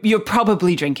 you're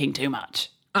probably drinking too much.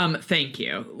 Thank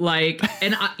you. Like,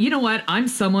 and you know what? I'm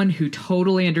someone who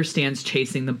totally understands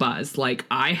chasing the buzz. Like,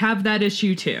 I have that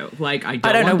issue too. Like, I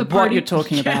don't want the party. What you're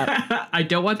talking about. I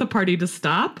don't want the party to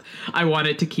stop. I want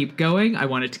it to keep going. I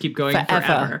want it to keep going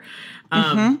forever.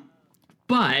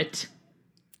 But,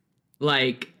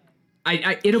 like,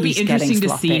 it'll be interesting to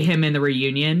see him in the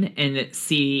reunion and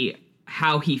see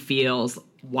how he feels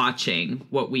watching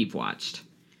what we've watched.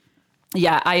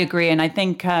 Yeah, I agree. And I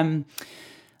think, I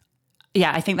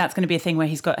think that's going to be a thing where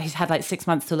he's had like 6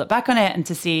 months to look back on it and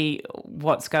to see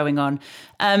what's going on.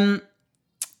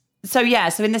 So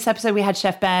in this episode we had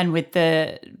Chef Ben with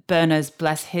the burners,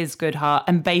 bless his good heart,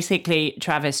 and basically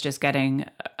Travis just getting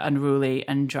unruly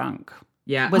and drunk.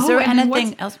 Yeah. Was there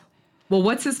anything else? Well,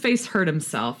 what's his face hurt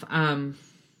himself?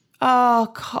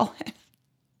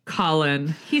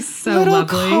 Colin. He's so Little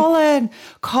lovely.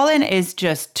 Colin is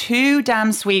just too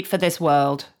damn sweet for this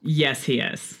world. Yes, he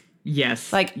is.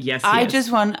 Yes. Like, yes, I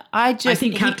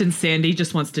think Captain Sandy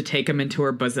just wants to take him into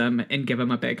her bosom and give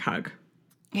him a big hug.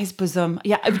 His bosom.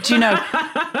 Yeah. Do you know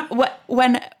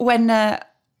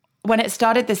when it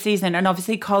started this season, and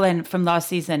obviously Colin from last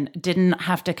season didn't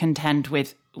have to contend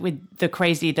with the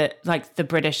crazy that, like, the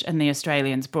British and the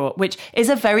Australians brought, which is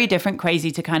a very different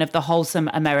crazy to kind of the wholesome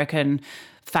American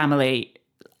family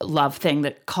love thing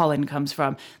that Colin comes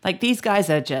from. Like, these guys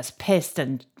are just pissed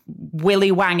and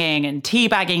willy wanging and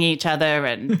teabagging each other,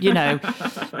 and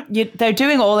they're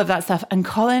doing all of that stuff, and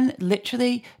Colin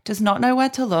literally does not know where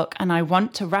to look, and I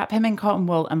want to wrap him in cotton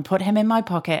wool and put him in my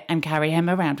pocket and carry him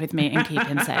around with me and keep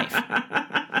him safe.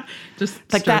 Just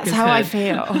like, that's how I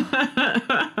feel.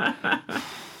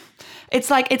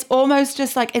 It's almost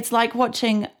just like, it's like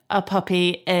watching a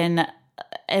puppy in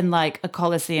like a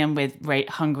coliseum with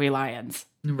hungry lions.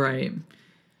 Right.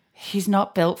 He's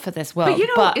not built for this world.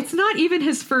 But it's not even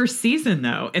his first season,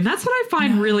 though. And that's what I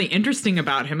find really interesting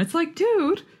about him. It's like,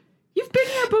 dude, you've been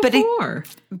here before.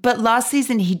 But last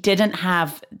season, he didn't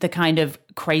have the kind of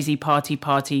crazy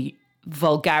party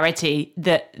vulgarity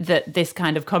that this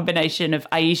kind of combination of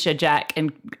Aisha, Jack,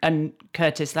 and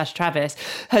Curtis / Travis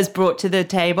has brought to the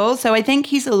table. So I think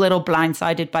he's a little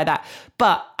blindsided by that.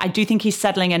 But I do think he's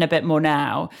settling in a bit more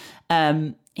now.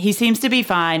 He seems to be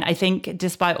fine. I think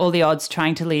despite all the odds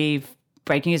trying to leave,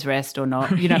 breaking his wrist or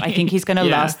not, I think he's going to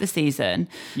last the season.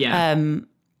 Yeah.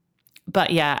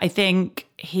 But yeah, I think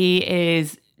he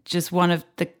is just one of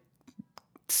the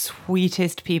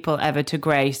sweetest people ever to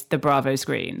grace the Bravo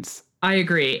screens. I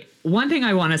agree. One thing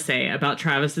I want to say about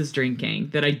Travis's drinking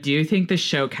that I do think the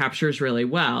show captures really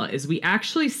well is we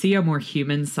actually see a more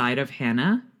human side of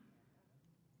Hannah.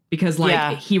 Because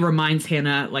he reminds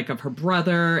Hannah of her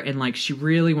brother, and she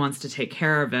really wants to take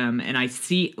care of him. And I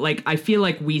feel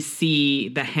like we see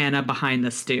the Hannah behind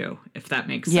the stew, if that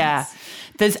makes sense.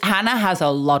 Yeah. Hannah has a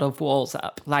lot of walls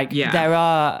up. There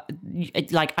are,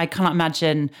 I can't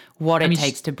imagine what it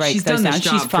takes to break those down.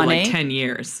 She's funny. For 10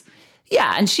 years.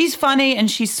 Yeah, and she's funny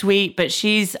and she's sweet, but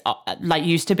she's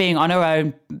used to being on her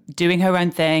own, doing her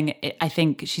own thing. I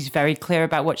think she's very clear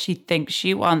about what she thinks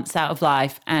she wants out of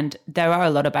life. And there are a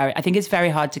lot of barriers. I think it's very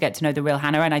hard to get to know the real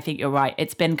Hannah. And I think you're right.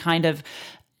 It's been kind of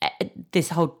this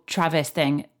whole Travis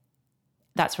thing.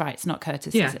 That's right. It's not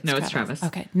Curtis. Yeah, it's Travis.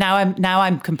 Okay. Now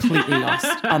I'm completely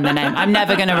lost on the name. I'm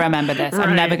never going to remember this. Right.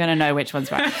 I'm never going to know which one's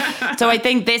right. So I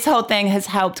think this whole thing has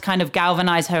helped kind of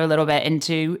galvanize her a little bit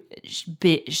into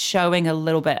showing a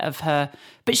little bit of her.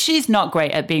 But she's not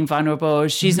great at being vulnerable.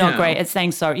 She's not great at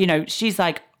saying sorry. She's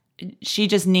she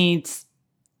just needs,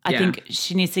 I think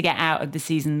she needs to get out of the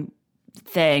season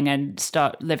thing and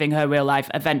start living her real life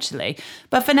eventually.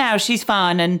 But for now, she's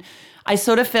fun, and I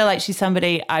sort of feel like she's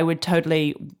somebody I would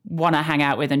totally want to hang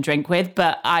out with and drink with,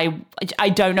 but I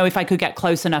don't know if I could get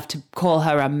close enough to call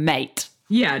her a mate.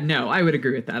 Yeah, no, I would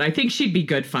agree with that. I think she'd be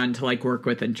good fun to work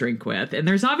with and drink with. And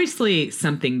there's obviously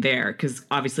something there because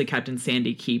obviously Captain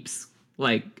Sandy keeps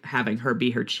having her be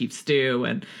her chief stew.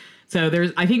 And so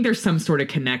I think there's some sort of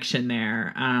connection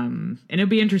there. And it'll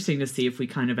be interesting to see if we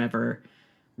kind of ever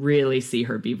really see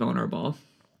her be vulnerable.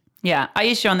 Yeah.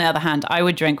 Aisha, on the other hand, I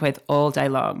would drink with all day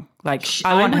long. I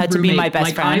want her to be my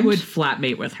best friend. I would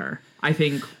flatmate with her. I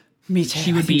think Me too.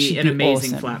 She would be an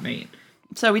amazing flatmate.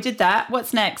 So we did that.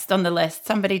 What's next on the list?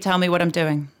 Somebody tell me what I'm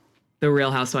doing. The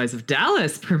Real Housewives of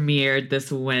Dallas premiered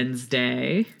this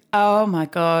Wednesday. Oh my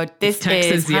God. This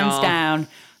Texas, is hands down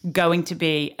going to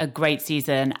be a great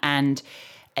season. And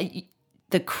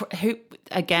who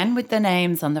again with the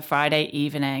names on the Friday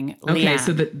evening. Okay, Leanne.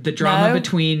 so the drama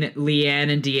between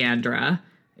Leanne and D'Andra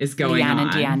is going on. Leanne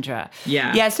and D'Andra.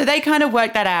 Yeah. Yeah, so they kind of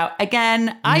worked that out.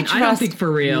 Again, I don't think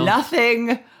for real.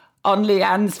 Nothing on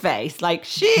Leanne's face.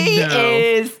 She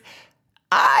is,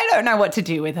 I don't know what to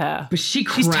do with her. But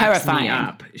she's terrifying. Me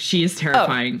up. She is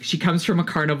terrifying. She comes from a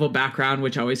carnival background,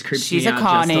 which always creeps me out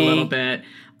just a little bit.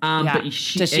 But does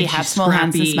she have small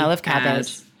hands and smell of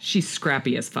cabbage? She's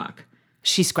scrappy as fuck.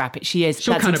 She's scrappy. She is.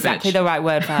 She'll That's exactly the right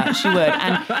word for her. She would.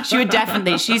 And she would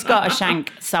definitely, she's got a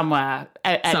shank somewhere.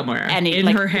 Somewhere. In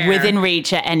her hair. Within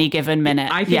reach at any given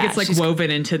minute. I think it's woven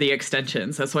into the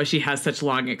extensions. That's why she has such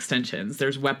long extensions.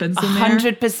 There's weapons in there.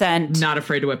 100%. Not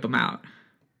afraid to whip them out.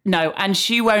 No, and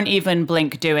she won't even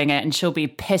blink doing it. And she'll be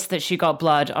pissed that she got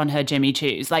blood on her Jimmy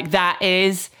Choos. That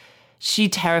is... She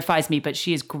terrifies me, but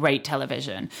she is great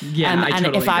television. Yeah, I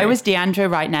totally if agree. I was D'Andra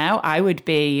right now, I would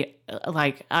be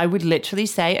I would literally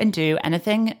say and do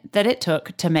anything that it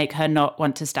took to make her not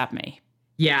want to stab me.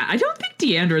 Yeah, I don't think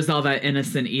D'Andra is all that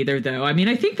innocent either, though. I mean,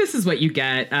 I think this is what you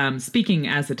get. Speaking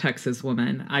as a Texas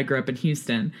woman, I grew up in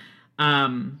Houston.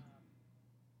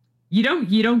 You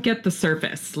don't get the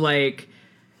surface. I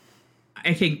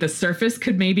think the surface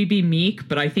could maybe be meek,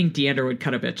 but I think D'Andra would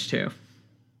cut a bitch too.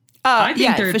 I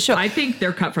think for sure. I think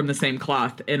they're cut from the same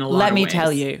cloth in a lot of ways. Let me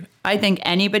tell you, I think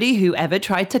anybody who ever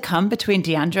tried to come between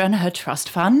D'Andra and her trust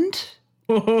fund,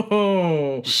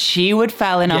 she would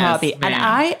fall in a heartbeat. Man.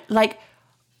 And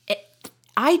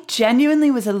I genuinely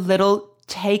was a little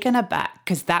taken aback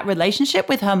because that relationship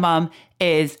with her mom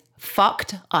is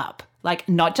fucked up.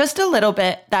 Not just a little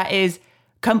bit, that is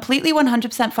completely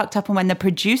 100% fucked up. And when the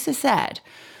producer said,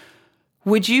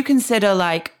 would you consider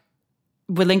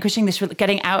relinquishing this,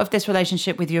 getting out of this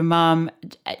relationship with your mom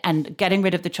and getting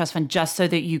rid of the trust fund just so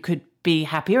that you could be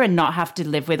happier and not have to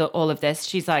live with all of this?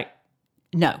 She's like,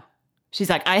 no. She's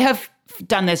like, I have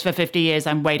done this for 50 years.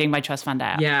 I'm waiting my trust fund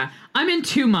out. Yeah. I'm in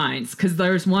two minds because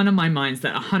there's one of my minds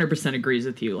that 100% agrees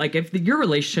with you. If your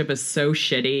relationship is so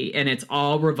shitty and it's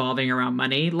all revolving around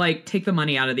money, take the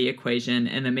money out of the equation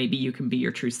and then maybe you can be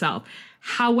your true self.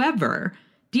 However,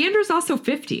 D'Andra's also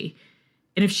 50.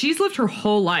 And if she's lived her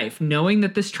whole life knowing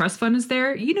that this trust fund is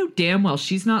there, you know damn well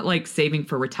she's not saving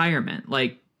for retirement.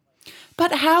 But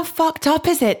But how fucked up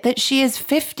is it that she is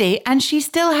 50 and she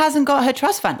still hasn't got her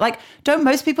trust fund? Like, don't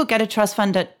most people get a trust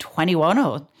fund at 21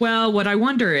 or? Well, what I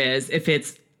wonder is if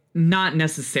it's not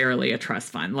necessarily a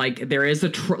trust fund. Like there is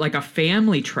like a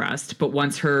family trust, but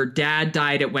once her dad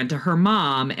died, it went to her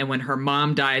mom. And when her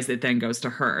mom dies, it then goes to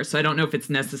her. So I don't know if it's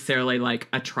necessarily like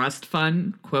a trust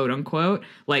fund, quote unquote,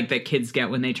 like that kids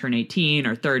get when they turn 18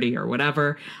 or 30 or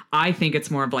whatever. I think it's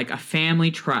more of like a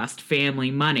family trust, family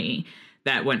money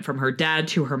that went from her dad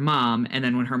to her mom. And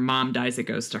then when her mom dies, it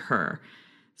goes to her.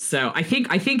 So I think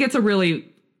it's a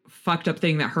really fucked up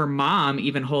thing that her mom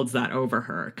even holds that over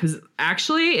her, because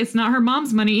actually it's not her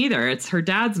mom's money either. It's her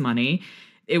dad's money.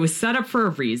 It was set up for a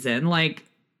reason. Like,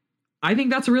 I think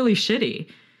that's really shitty.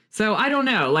 So I don't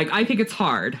know. Like, I think it's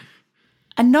hard.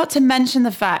 And not to mention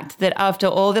the fact that after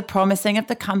all the promising of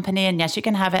the company and yes, you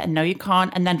can have it and no, you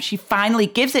can't. And then she finally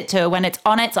gives it to her when it's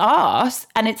on its arse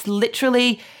and it's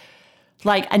literally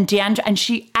like, and Deandra, and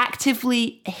she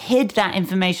actively hid that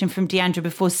information from Deandra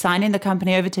before signing the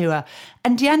company over to her.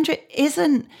 And Deandra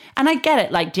isn't, and I get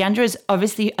it, like Deandra is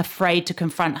obviously afraid to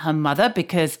confront her mother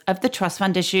because of the trust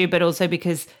fund issue, but also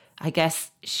because I guess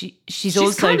she's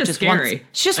also just scary.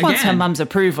 She just wants her mum's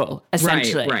approval,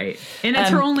 essentially. Right. And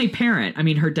it's her only parent. I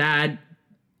mean, her dad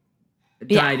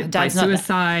died by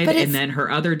suicide, and then her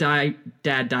other dad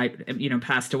died,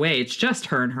 passed away. It's just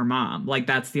her and her mom. Like,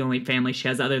 that's the only family she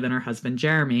has other than her husband,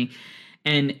 Jeremy.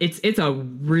 And it's a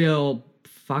real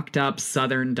fucked up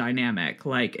Southern dynamic.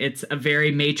 Like, it's a very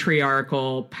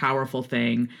matriarchal, powerful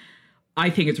thing.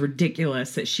 I think it's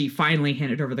ridiculous that she finally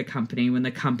handed over the company when the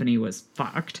company was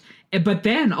fucked. But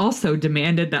then also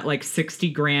demanded that like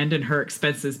 $60,000 in her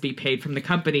expenses be paid from the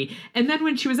company. And then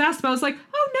when she was asked about it, I was like,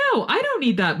 oh no, I don't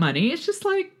need that money. It's just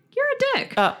like, you're a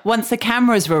dick. Once the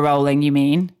cameras were rolling, you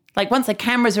mean? Like once the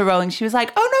cameras were rolling, she was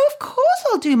like, oh no, of course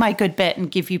I'll do my good bit and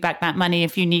give you back that money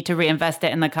if you need to reinvest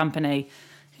it in the company.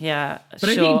 Yeah, but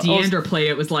sure. I think Deandra played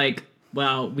it was like,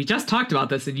 well, we just talked about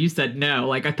this and you said no.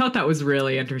 Like, I thought that was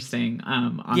really interesting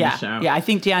on the show. Yeah, I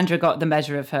think Deandra got the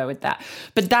measure of her with that.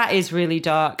 But that is really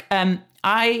dark. In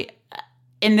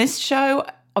this show,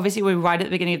 obviously we're right at the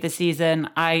beginning of the season.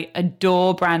 I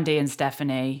adore Brandy and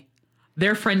Stephanie.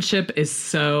 Their friendship is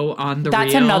so on the real.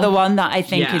 That's another one that I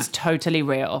think is totally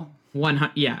real.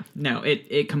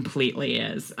 It completely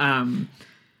is.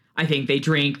 I think they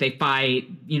drink, they fight,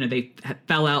 they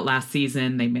fell out last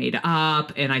season, they made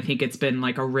up, and I think it's been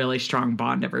like a really strong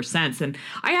bond ever since. And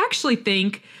I actually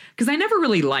think, because I never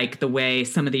really like the way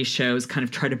some of these shows kind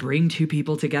of try to bring two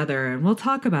people together and we'll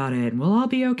talk about it and we'll all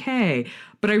be okay.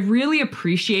 But I really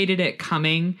appreciated it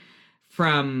coming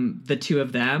from the two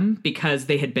of them because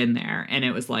they had been there. And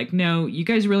it was like, no, you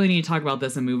guys really need to talk about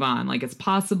this and move on. Like, it's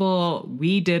possible.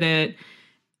 We did it.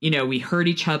 We hurt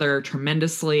each other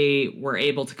tremendously. We're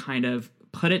able to kind of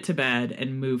put it to bed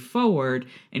and move forward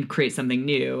and create something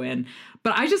new.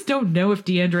 But I just don't know if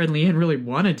Deandra and Leanne really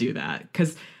want to do that.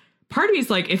 Because part of me is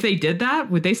like, if they did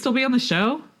that, would they still be on the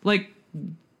show? Like,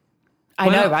 I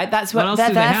know, right? That's what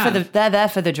they're there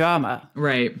for the drama.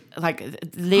 Right. Like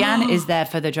Leanne is there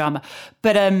for the drama.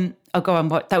 But go on.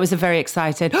 That was a very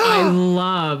excited. I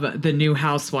love the new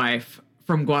housewife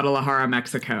from Guadalajara,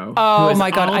 Mexico. Oh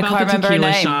my God, I can't remember her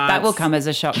name. Shots. That will come as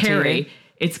a shock Carrie. to you.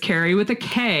 It's Carrie with a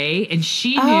K, and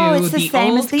she knew it's the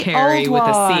same old as the Carrie old with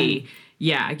one. a C.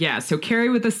 Yeah. So Carrie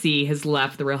with a C has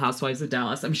left The Real Housewives of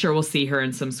Dallas. I'm sure we'll see her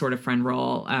in some sort of friend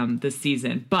role this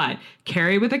season. But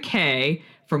Carrie with a K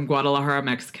from Guadalajara,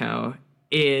 Mexico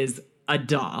is a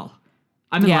doll.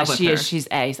 I'm in love with her. Yeah, she is. She's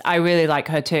ace. I really like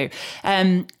her too.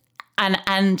 And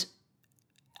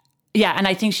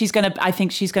I think she's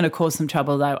gonna cause some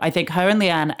trouble though. I think her and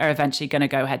Leanne are eventually gonna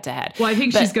go head to head. Well, I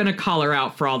think she's gonna call her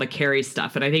out for all the Carrie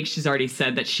stuff, and I think she's already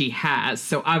said that she has.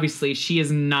 So obviously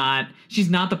she's not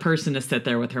the person to sit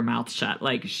there with her mouth shut.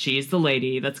 Like, she's the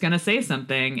lady that's gonna say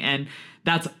something, and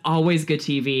that's always good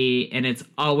TV, and it's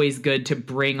always good to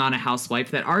bring on a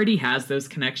housewife that already has those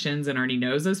connections and already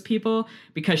knows those people,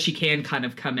 because she can kind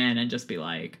of come in and just be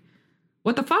like,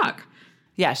 what the fuck?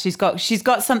 Yeah, she's got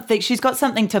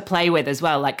something to play with as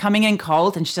well. Like, coming in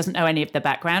cold and she doesn't know any of the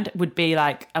background would be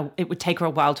like it would take her a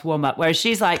while to warm up. Whereas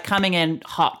she's like coming in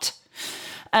hot,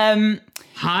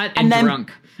 hot and then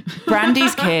drunk.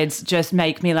 Brandy's kids just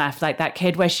make me laugh. Like that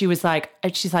kid where she's like,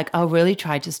 "I'll really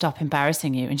try to stop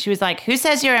embarrassing you," and she was like, "Who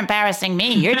says you're embarrassing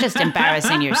me? You're just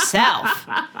embarrassing yourself."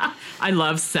 I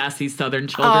love sassy Southern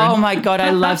children. Oh my God,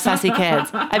 I love sassy kids.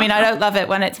 I mean, I don't love it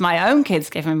when it's my own kids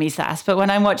giving me sass, but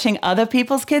when I'm watching other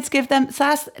people's kids give them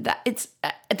sass,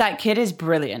 that kid is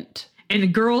brilliant.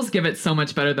 And girls give it so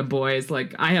much better than boys.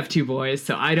 Like, I have two boys,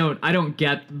 so I don't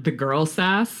get the girl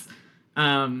sass.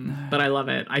 But I love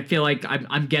it. I feel like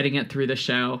I'm getting it through the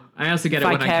show. I also get it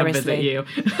when I come visit you.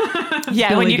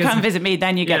 Yeah, when you come visit me,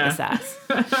 then you get the sass.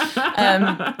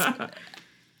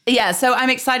 Yeah, so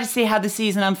I'm excited to see how the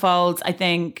season unfolds. I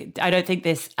don't think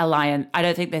this alliance,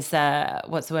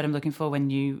 what's the word I'm looking for when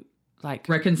you like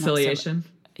reconciliation.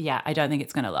 Yeah, I don't think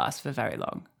it's going to last for very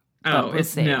long. Oh,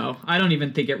 no. I don't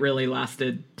even think it really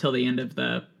lasted till the end of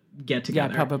the get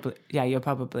together. Yeah, probably. Yeah, you're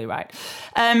probably right.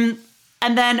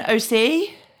 And then OC.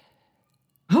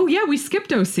 Oh yeah, we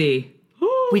skipped OC.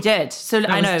 We did. So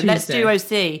I know. Let's do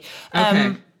OC.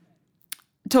 Okay.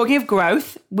 Talking of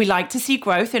growth, we like to see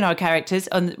growth in our characters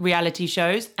on reality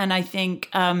shows, and I think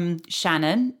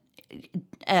Shannon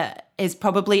is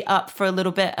probably up for a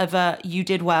little bit of a "you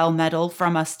did well" medal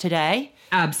from us today.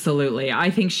 Absolutely. I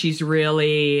think she's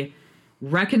really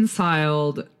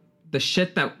reconciled the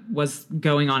shit that was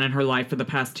going on in her life for the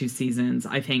past 2 seasons.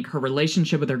 I think her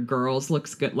relationship with her girls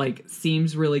looks good, like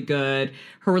seems really good.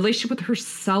 Her relationship with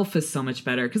herself is so much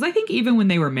better. Because I think even when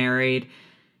they were married,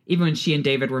 even when she and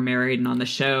David were married and on the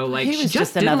show, like he was she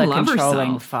just another didn't love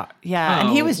controlling herself. And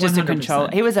he was just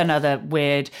 100%. He was another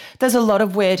weird. There's a lot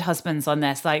of weird husbands on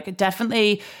this. Like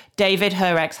definitely David,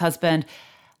 her ex-husband,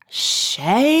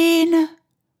 Shane.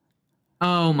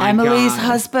 Oh my Emily's God.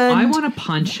 husband. I want to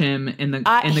punch him in the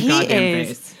goddamn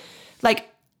face. Like,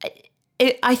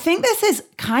 I think this is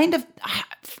kind of.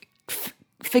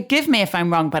 Forgive me if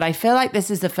I'm wrong, but I feel like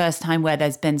this is the first time where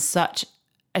there's been such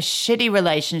a shitty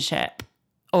relationship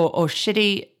or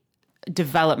shitty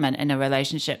development in a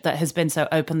relationship that has been so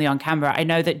openly on camera. I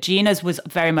know that Gina's was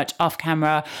very much off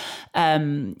camera,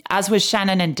 as was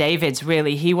Shannon and David's.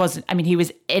 Really, he wasn't. I mean, he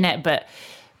was in it, but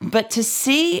to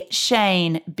see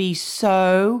Shane be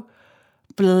so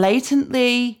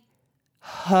blatantly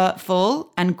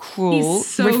hurtful and cruel,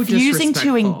 so refusing to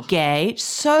disrespectful. engage,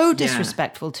 so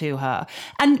disrespectful to her.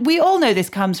 And we all know this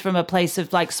comes from a place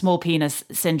of like small penis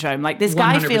syndrome. Like this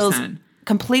guy 100%. feels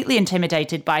completely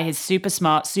intimidated by his super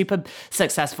smart, super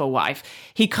successful wife.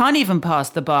 He can't even pass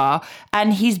the bar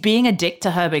and he's being a dick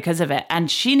to her because of it.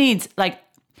 And she needs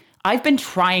I've been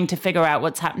trying to figure out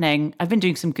what's happening. I've been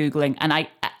doing some Googling and I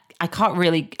can't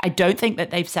really, I don't think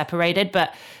that they've separated,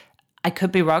 but I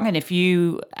could be wrong. And if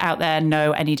you out there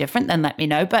know any different, then let me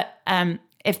know. But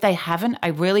if they haven't, I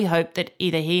really hope that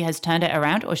either he has turned it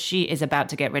around or she is about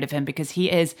to get rid of him because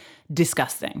he is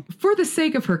disgusting. For the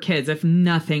sake of her kids, if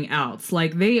nothing else,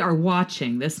 like they are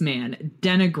watching this man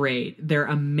denigrate their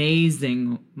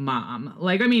amazing mom.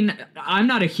 Like, I mean, I'm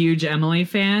not a huge Emily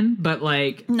fan, but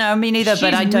like, no, me neither.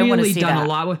 But I don't want to see done that. A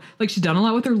lot with, like, she's done a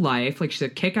lot with her life. Like, she's a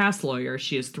kick-ass lawyer.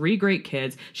 She has 3 great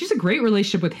kids. She's a great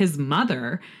relationship with his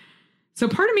mother. So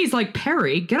part of me is like,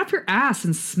 Perry, get off your ass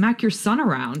and smack your son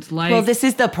around. Like, well, this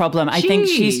is the problem. I think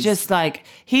she's just like,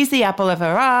 he's the apple of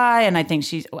her eye. And I think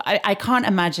I can't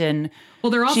imagine. Well,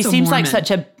 they're also she seems Mormon. like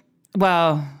such a,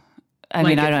 well, I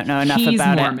mean, I don't know enough he's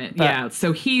about Mormon. it. But Yeah,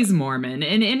 so he's Mormon.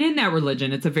 And in that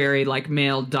religion, it's a very like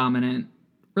male dominant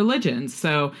religion.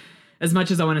 So as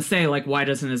much as I want to say, like, why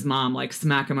doesn't his mom like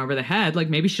smack him over the head? Like,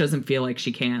 maybe she doesn't feel like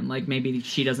she can. Like, maybe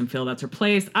she doesn't feel that's her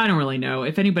place. I don't really know.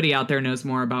 If anybody out there knows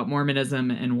more about Mormonism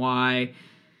and why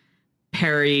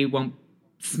Perry won't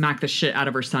smack the shit out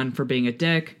of her son for being a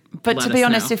dick. But let to be us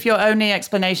honest, know. if your only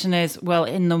explanation is, well,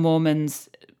 in the Mormons,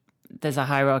 there's a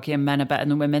hierarchy and men are better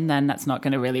than women, then that's not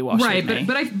going to really wash right, with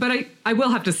me. but I will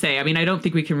have to say, I mean, I don't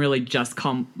think we can really just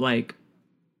call like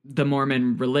the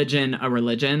Mormon religion a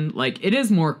religion. Like, it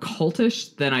is more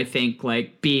cultish than I think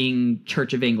like being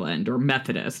Church of England or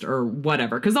Methodist or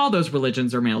whatever, because all those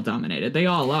religions are male dominated. They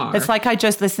all are. It's like I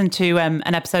just listened to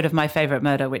an episode of My Favorite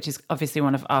Murder, which is obviously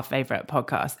one of our favorite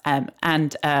podcasts,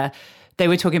 and they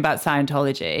were talking about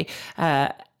Scientology.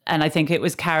 And I think it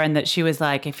was Karen that she was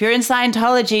like, if you're in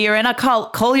Scientology, you're in a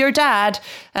cult, call your dad.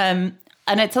 And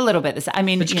it's a little bit the same. I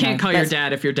mean, but you can't call your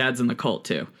dad if your dad's in the cult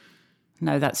too.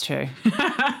 No, that's true.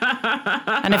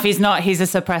 And if he's not, he's a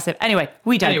suppressive. Anyway,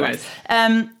 we digress.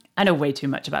 I know way too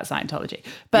much about Scientology.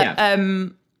 But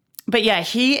but yeah,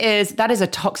 that is a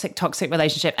toxic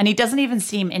relationship. And he doesn't even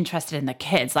seem interested in the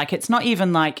kids. Like, it's not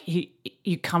even like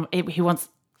it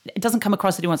doesn't come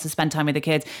across that he wants to spend time with the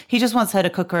kids. He just wants her to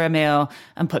cook her a meal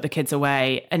and put the kids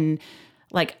away. And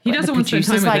like, he doesn't want to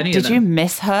spend time with any of them. Did you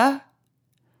miss her?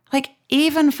 Like,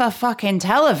 even for fucking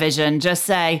television, just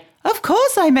say, of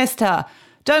course I missed her.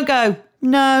 Don't go,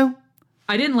 no.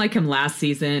 I didn't like him last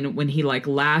season when he like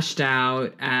lashed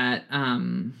out at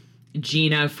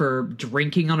Gina for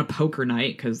drinking on a poker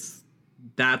night, because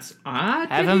that's odd.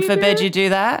 Heaven forbid you do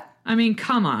that. I mean,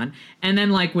 come on. And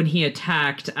then like when he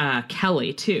attacked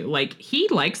Kelly too, like he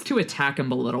likes to attack and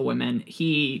belittle women.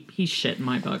 He's shit in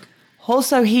my book.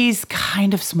 Also, he's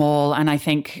kind of small, and I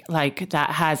think like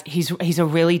he's a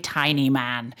really tiny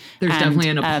man. There's definitely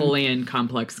a Napoleon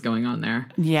complex going on there.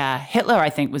 Yeah, Hitler, I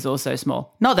think, was also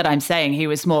small. Not that I'm saying he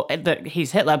was small, that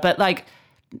he's Hitler, but like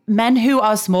men who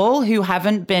are small, who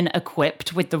haven't been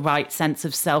equipped with the right sense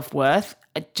of self-worth,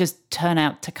 just turn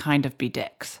out to kind of be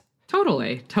dicks.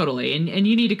 Totally. And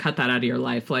you need to cut that out of your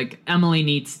life. Like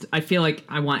I feel like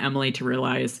I want Emily to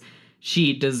realize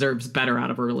she deserves better out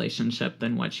of a relationship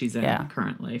than what she's in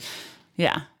currently.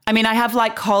 Yeah. I mean, I have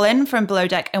like Colin from Below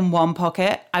Deck in one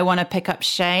pocket. I want to pick up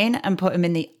Shane and put him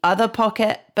in the other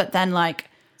pocket, but then like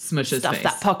smush his stuff face.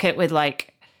 that pocket with like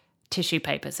tissue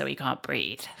paper so he can't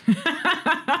breathe.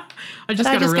 I just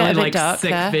got a really like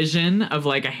sick vision of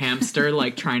like a hamster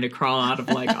like trying to crawl out of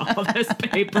like all this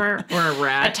paper, or a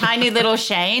rat. A tiny little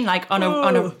Shane like on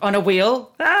a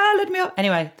wheel. Let me up.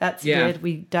 Anyway, that's weird.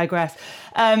 We digress.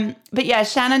 But yeah,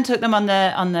 Shannon took them on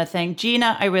the thing.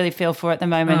 Gina, I really feel for at the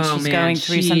moment. She's going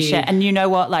through some shit. And you know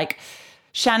what? Like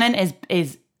Shannon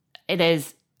is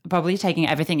probably taking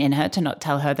everything in her to not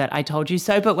tell her that I told you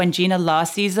so. But when Gina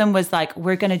last season was like,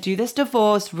 we're going to do this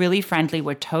divorce really friendly,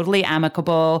 we're totally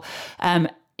amicable.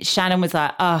 Shannon was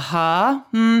like,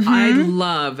 mm-hmm. I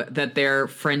love that their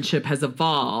friendship has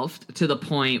evolved to the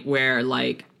point where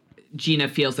like Gina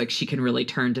feels like she can really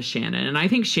turn to Shannon. And I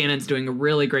think Shannon's doing a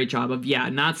really great job of,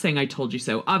 not saying I told you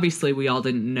so. Obviously, we all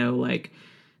didn't know like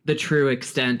the true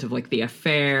extent of like the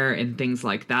affair and things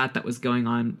like that was going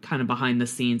on kind of behind the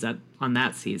scenes on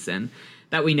that season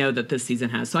that we know that this season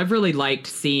has. So I've really liked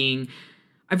seeing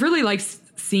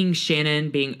Shannon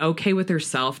being okay with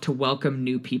herself to welcome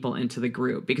new people into the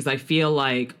group, because I feel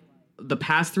like the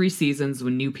past 3 seasons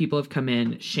when new people have come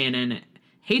in, Shannon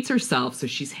hates herself. So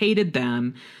she's hated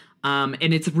them.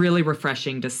 And it's really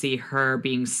refreshing to see her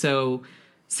being so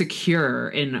secure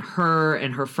in her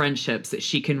and her friendships that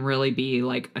she can really be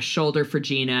like a shoulder for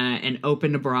Gina and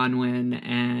open to Bronwyn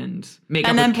and make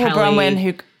up with Kelly.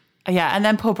 And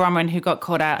then poor Bronwyn who got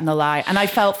caught out in the lie. And I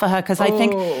felt for her because I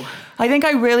think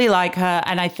I really like her.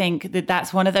 And I think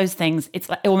that's one of those things. It's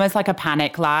like, almost like a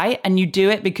panic lie. And you do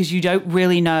it because you don't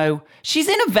really know. She's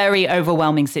in a very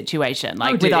overwhelming situation,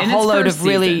 with a whole load of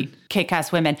really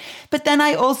kick-ass women. But then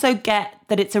I also get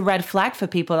that it's a red flag for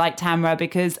people like Tamra,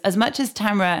 because as much as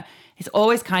Tamra is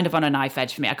always kind of on a knife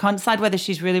edge for me, I can't decide whether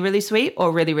she's really, really sweet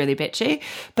or really, really bitchy.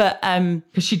 But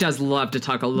because she does love to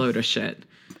talk a load of shit.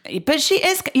 But she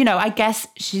is, I guess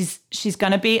she's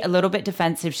going to be a little bit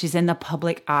defensive. She's in the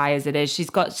public eye as it is. She's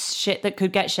got shit that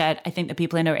could get shared. I think the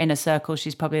people in her inner circle,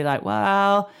 she's probably like,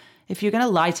 well, if you're going to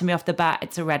lie to me off the bat,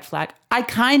 it's a red flag. I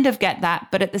kind of get that.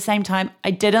 But at the same time,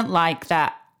 I didn't like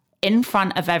that in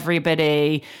front of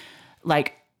everybody,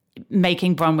 like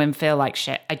making Bronwyn feel like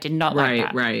shit. I did not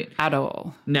like that at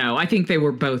all. No, I think they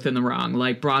were both in the wrong.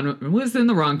 Like Bronwyn was in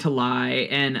the wrong to lie.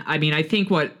 And I mean, I think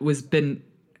what was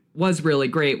really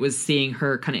great was seeing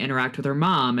her kind of interact with her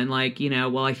mom and like,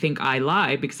 well, I think I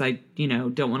lied because I,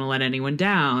 don't want to let anyone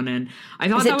down. And I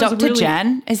thought that was Dr.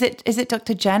 Jen? Is it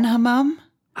Dr. Jen, her mom?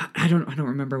 I don't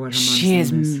remember what her mom's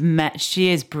name is. She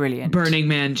is brilliant. Burning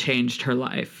Man changed her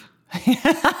life.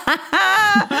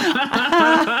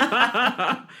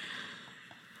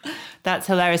 That's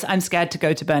hilarious. I'm scared to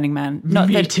go to Burning Man.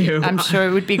 Me too. I'm sure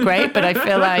it would be great, but I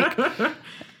feel like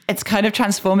it's kind of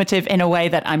transformative in a way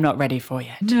that I'm not ready for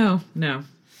yet. No.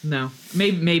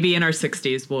 Maybe in our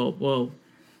 60s we'll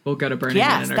go to Burning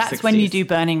Man in our 60s. Yes, that's when you do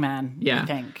Burning Man, I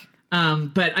think.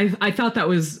 But I thought that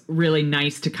was really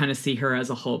nice to kind of see her as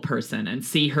a whole person and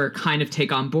see her kind of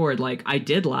take on board, like, I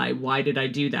did lie. Why did I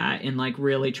do that? And like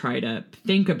really try to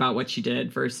think about what she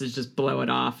did versus just blow it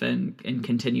off and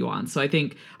continue on. So I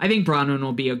think Bronwyn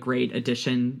will be a great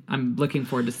addition. I'm looking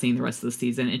forward to seeing the rest of the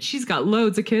season. And she's got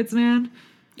loads of kids, man.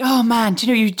 Oh man, do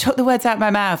you know, you took the words out of my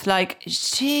mouth. Like,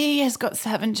 she has got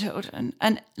 7 children.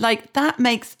 And like that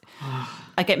makes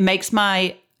it makes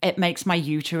my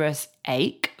uterus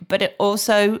ache, but it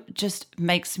also just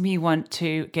makes me want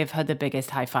to give her the biggest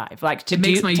high five. Like, it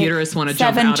makes my uterus want to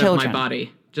jump out of my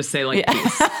body. Just say like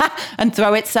peace. And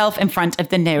throw itself in front of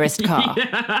the nearest car.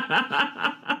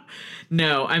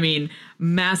 No, I mean,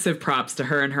 massive props to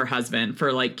her and her husband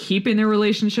for like keeping their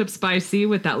relationship spicy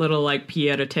with that little like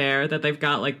pied-à-terre that they've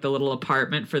got, like the little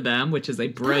apartment for them, which is a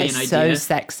brilliant idea. So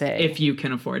sexy. If you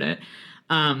can afford it.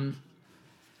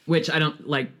 Which I don't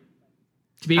like.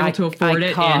 To be able to afford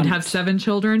it and have 7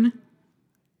 children?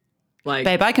 Like,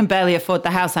 babe, I can barely afford the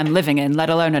house I'm living in,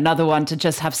 let alone another one to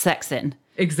just have sex in.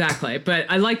 Exactly. But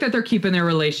I like that they're keeping their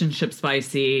relationship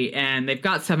spicy and they've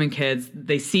got 7 kids.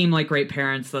 They seem like great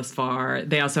parents thus far.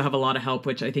 They also have a lot of help,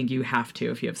 which I think you have to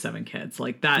if you have 7 kids.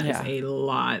 Like that is a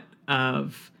lot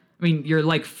of I mean, you're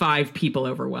like 5 people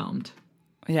overwhelmed.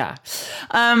 Yeah.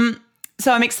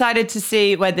 So I'm excited to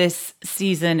see where this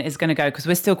season is going to go because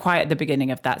we're still quite at the beginning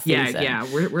of that season. Yeah.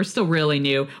 We're still really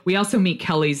new. We also meet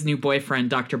Kelly's new boyfriend,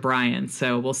 Dr. Brian.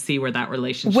 So we'll see where that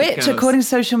relationship goes. Which, according to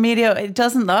social media, it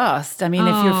doesn't last. I mean,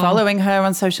 if you're following her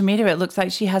on social media, it looks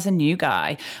like she has a new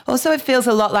guy. Also, it feels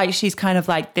a lot like she's kind of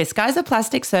like, this guy's a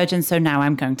plastic surgeon, so now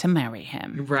I'm going to marry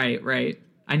him. Right.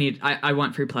 I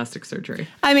want free plastic surgery.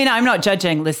 I mean, I'm not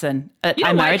judging. Listen,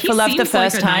 I married for love the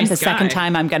first time. The second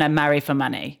time, I'm going to marry for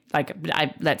money. Like,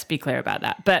 let's be clear about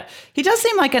that. But he does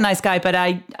seem like a nice guy. But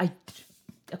I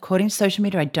according to social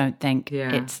media, I don't think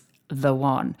it's the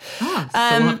one. So we'll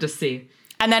have to see.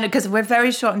 And then, because we're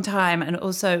very short on time, and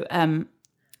also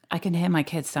I can hear my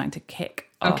kids starting to kick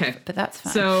off. Okay, but that's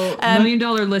fine. So, $1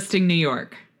 Million Listing New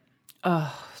York.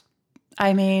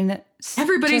 I mean,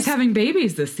 everybody's having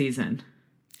babies this season.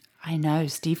 I know.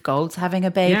 Steve Gold's having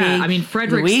a baby. Yeah, I mean,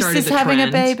 Frederick Luis started is the having trend.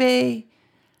 a baby.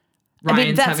 Ryan's I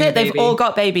mean, that's it. They've all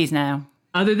got babies now.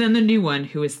 Other than the new one,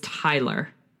 who is Tyler.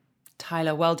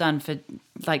 Tyler, well done for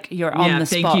your on the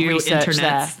spot research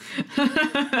internets.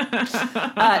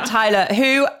 there. Tyler,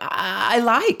 who I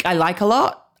like a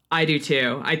lot. I do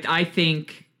too. I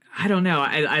think, I don't know.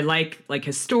 I like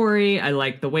his story. I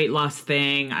like the weight loss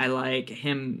thing. I like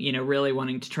him, really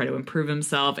wanting to try to improve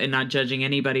himself and not judging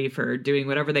anybody for doing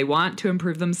whatever they want to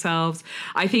improve themselves.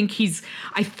 I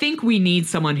think we need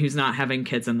someone who's not having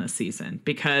kids in this season,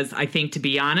 because I think, to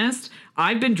be honest,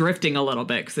 I've been drifting a little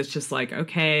bit because it's just like,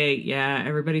 okay, yeah,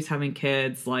 everybody's having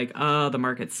kids. Like, oh, the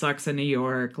market sucks in New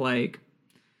York. Like,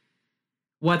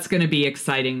 what's going to be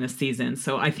exciting this season?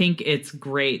 So I think it's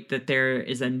great that there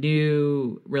is a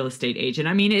new real estate agent.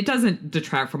 I mean, it doesn't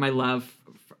detract from my love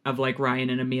of like Ryan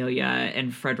and Amelia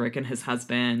and Frederick and his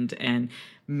husband, and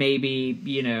maybe,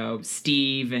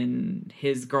 Steve and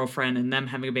his girlfriend and them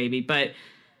having a baby. But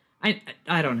I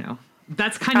don't know.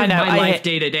 That's kind of my life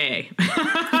day to day.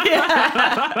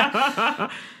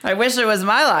 I wish it was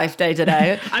my life day to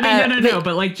day. I mean, no,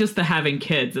 but like just the having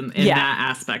kids and that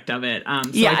aspect of it. So I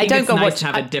think it's nice to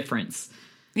have a difference.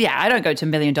 Yeah, I don't go to $1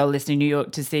 Million Listing New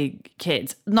York to see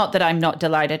kids. Not that I'm not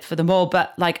delighted for them all,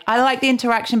 but like I like the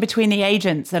interaction between the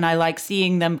agents, and I like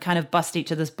seeing them kind of bust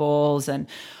each other's balls and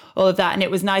all of that. And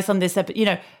it was nice on this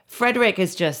episode. Frederick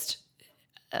is just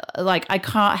like, I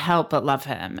can't help but love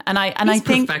him. And I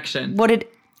think perfection. What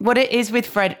it is with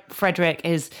Frederick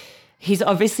is he's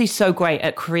obviously so great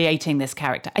at creating this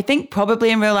character. I think probably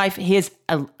in real life he is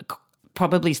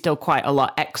probably still quite a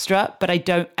lot extra, but I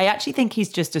actually think he's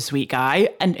just a sweet guy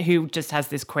and who just has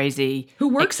this crazy who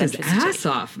works his ass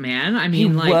off, man. I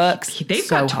mean, they've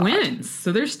got twins.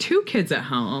 So there's 2 kids at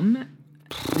home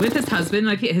with his husband.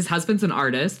 Like, his husband's an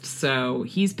artist, so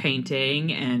he's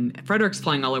painting, and Frederick's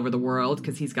flying all over the world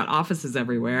because he's got offices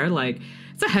everywhere. Like,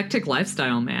 it's a hectic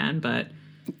lifestyle, man. But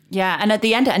yeah, and at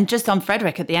the end, and just on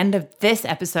Frederick, at the end of this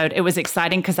episode, it was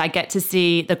exciting because I get to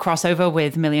see the crossover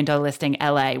with $1 Million Listing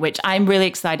LA, which I'm really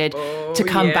excited to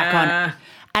come back on.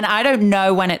 And I don't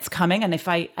know when it's coming, and if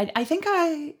I think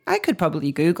I could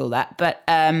probably Google that, but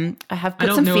I have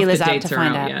put some feelers out to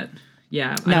find out. Yet.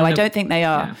 Yeah, I don't think they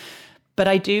are. Yeah. But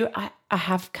I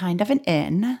have kind of an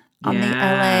in on the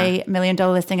LA $1 Million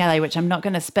Listing LA, which I'm not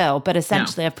going to spill, but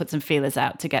essentially I've put some feelers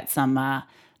out to get some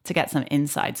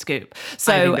inside scoop.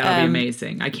 So I think that'll be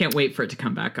amazing. I can't wait for it to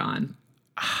come back on.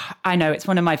 I know, it's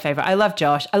one of my favorite. I love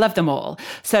Josh. I love them all.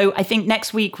 So I think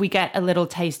next week we get a little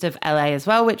taste of LA as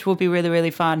well, which will be really, really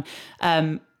fun.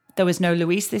 There was no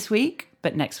Luis this week,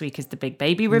 but next week is the big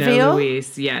baby reveal. No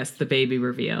Luis, yes, the baby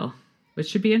reveal, which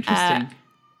should be interesting.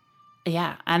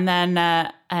 Yeah, and then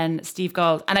and Steve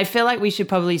Gold. And I feel like we should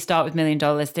probably start with $1 Million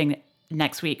Listing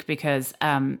next week because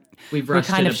we're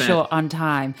kind of short on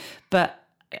time. But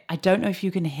I don't know if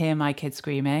you can hear my kid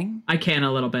screaming. I can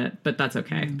a little bit, but that's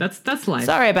okay. That's life.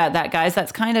 Sorry about that, guys.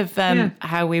 That's kind of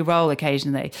how we roll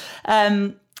occasionally.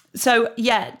 So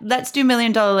yeah, let's do $1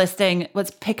 Million Listing. Let's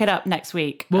pick it up next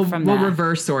week. We'll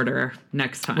reverse order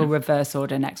next time. We'll reverse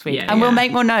order next week, we'll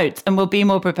make more notes, and we'll be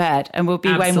more prepared, and we'll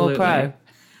be way more pro.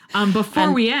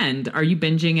 Before we end, are you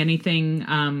binging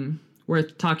anything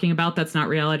worth talking about that's not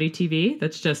reality TV?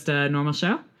 That's just a normal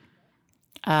show?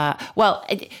 Well,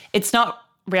 it's not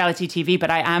reality TV, but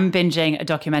I am binging a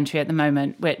documentary at the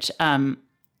moment, which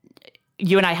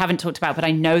you and I haven't talked about, but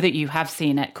I know that you have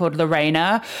seen it, called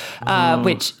Lorena,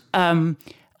 which...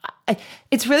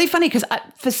 it's really funny because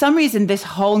for some reason, this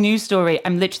whole news story,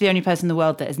 I'm literally the only person in the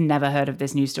world that has never heard of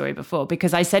this news story before,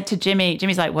 because I said to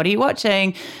Jimmy's like, what are you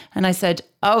watching? And I said,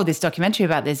 oh, this documentary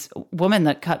about this woman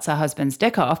that cuts her husband's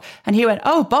dick off. And he went,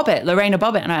 oh, Bobbitt, Lorena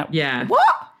Bobbitt. And I went,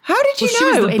 what? How did you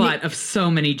know? She was the butt of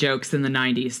so many jokes in the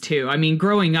 90s, too. I mean,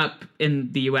 growing up in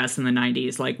the U.S. in the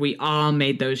 90s, like, we all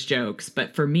made those jokes.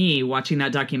 But for me, watching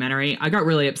that documentary, I got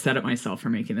really upset at myself for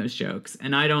making those jokes.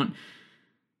 And I don't,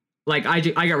 like, I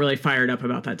got really fired up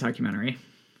about that documentary.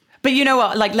 But you know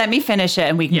what? Like, let me finish it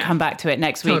and we can come back to it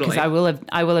next week because Totally.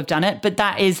 I will have done it. But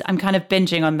I'm kind of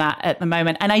binging on that at the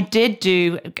moment. And it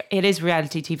is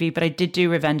reality TV, but I did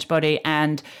do Revenge Body.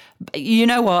 And you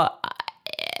know what?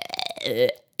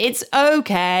 It's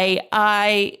okay.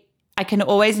 I can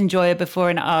always enjoy a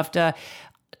before and after.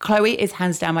 Khloe is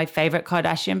hands down my favorite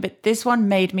Kardashian, but this one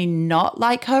made me not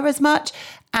like her as much.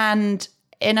 And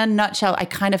in a nutshell, I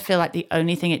kind of feel like the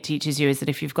only thing it teaches you is that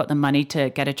if you've got the money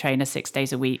to get a trainer 6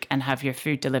 days a week and have your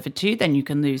food delivered to you, then you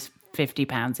can lose 50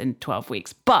 pounds in 12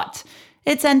 weeks. But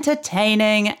it's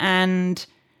entertaining and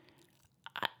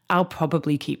I'll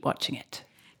probably keep watching it.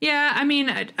 Yeah, I mean,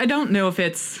 I don't know if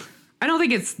it's... I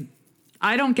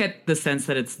don't get the sense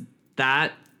that it's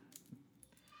that...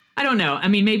 I don't know. I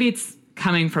mean, maybe it's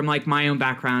coming from, like, my own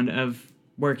background of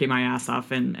working my ass off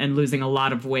and losing a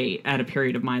lot of weight at a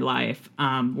period of my life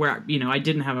where, you know, I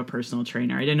didn't have a personal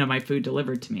trainer. I didn't have my food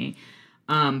delivered to me.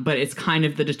 But it's kind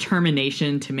of the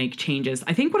determination to make changes.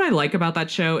 I think what I like about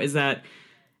that show is that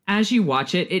as you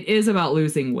watch it, it is about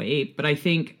losing weight. But I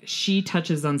think she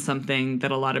touches on something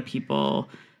that a lot of people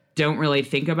don't really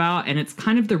think about. And it's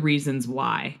kind of the reasons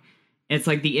why. It's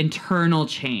like the internal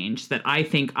change that I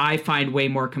think I find way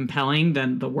more compelling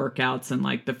than the workouts and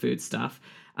like the food stuff.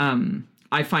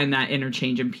 I find that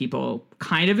interchange in people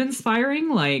kind of inspiring.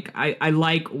 Like I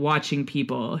like watching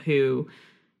people who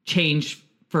change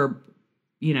for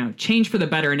the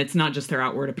better. And it's not just their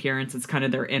outward appearance. It's kind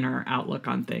of their inner outlook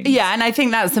on things. Yeah. And I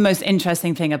think that's the most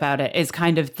interesting thing about it is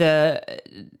kind of the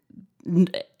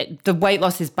weight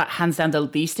loss is but hands down the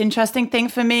least interesting thing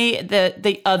for me.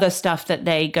 The other stuff that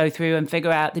they go through and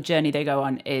figure out, the journey they go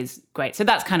on is great. So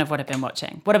that's kind of what I've been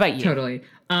watching. What about you? Totally.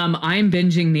 I'm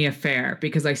binging The Affair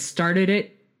because I started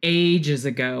it ages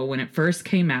ago when it first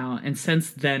came out, and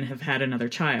since then have had another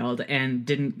child and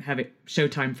didn't have it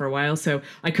Showtime for a while, so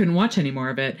I couldn't watch any more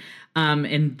of it.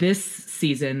 And this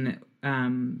season,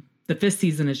 the 5th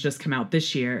season has just come out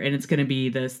this year, and it's going to be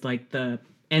this like the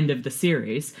end of the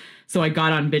series. So I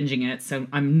got on binging it. So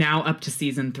I'm now up to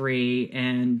season 3,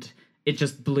 and it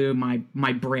just blew my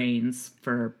brains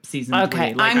for season 3.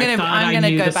 Okay, Like, I'm gonna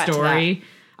go back to that.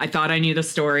 I thought I knew the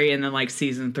story, and then like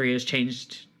season 3 has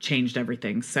changed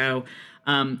everything. So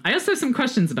I also have some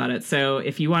questions about it. So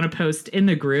if you want to post in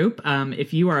the group,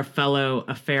 if you are a fellow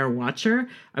Affair watcher,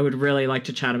 I would really like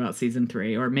to chat about season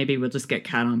 3, or maybe we'll just get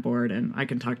Kat on board and I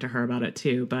can talk to her about it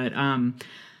too. But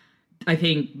I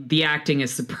think the acting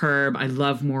is superb. I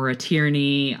love Maura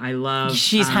Tierney.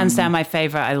 She's hands down my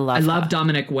favorite. I love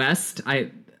Dominic West.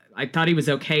 I thought he was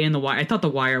okay in The Wire. I thought The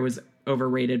Wire was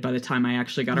overrated by the time I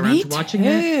actually got around to watching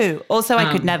it. Also,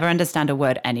 I could never understand a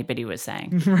word anybody was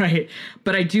saying. Right.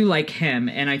 But I do like him,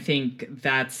 and I think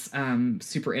that's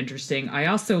super interesting. I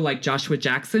also like Joshua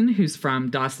Jackson, who's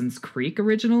from Dawson's Creek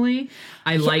originally.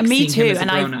 I like seeing him as a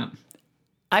grown-up.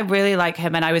 I really like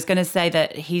him, and I was going to say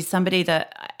that he's somebody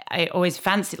that I always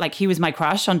fancied. Like, he was my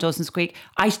crush on Dawson's Creek.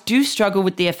 I do struggle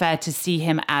with The Affair to see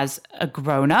him as a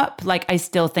grown-up. Like, I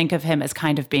still think of him as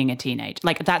kind of being a teenage.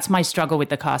 Like, that's my struggle with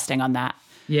the casting on that.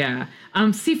 Yeah.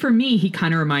 See, for me, he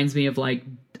kind of reminds me of like,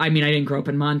 I mean, I didn't grow up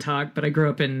in Montauk, but I grew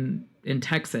up in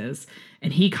Texas,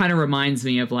 and he kind of reminds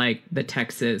me of like the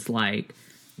Texas like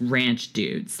ranch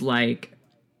dudes, like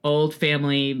old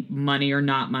family, money or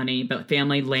not money, but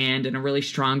family land and a really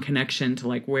strong connection to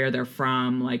like where they're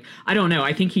from. Like, I don't know.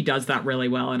 I think he does that really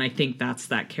well. And I think that's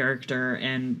that character.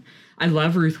 And I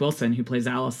love Ruth Wilson, who plays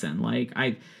Allison. Like,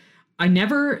 I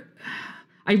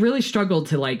really struggled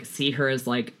to like see her as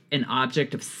like an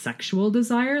object of sexual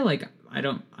desire. Like, I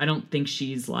don't think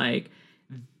she's like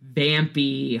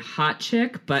vampy hot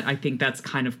chick, but I think that's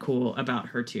kind of cool about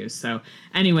her too. So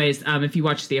anyways, if you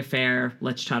watch The Affair,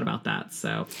 let's chat about that.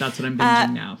 So that's what I'm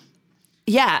binging now.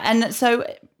 Yeah. And so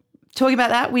talking about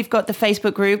that, we've got the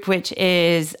Facebook group, which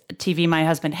is TV My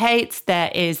Husband Hates.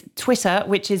 There is Twitter,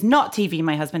 which is not TV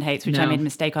My Husband Hates, which I made a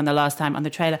mistake on the last time on the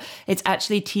trailer. It's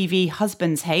actually TV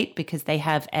Husbands Hate because they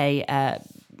have a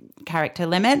character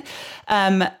limit.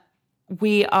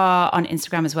 We are on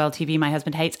Instagram as well, TV My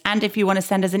Husband Hates. And if you want to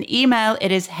send us an email, it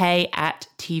is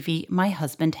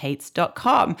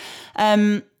hey@tvmyhusbandhates.com.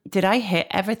 Did I hit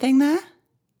everything there?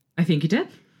 I think you did.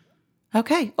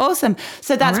 Okay, awesome.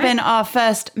 So that's been our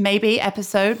first maybe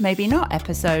episode, maybe not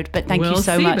episode, but thank you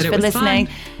so much for listening.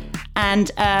 Fun.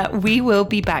 And we will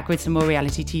be back with some more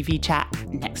reality TV chat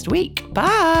next week.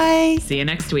 Bye. See you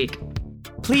next week.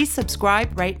 Please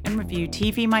subscribe, rate, and review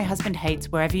TV My Husband Hates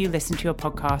wherever you listen to your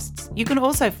podcasts. You can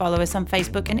also follow us on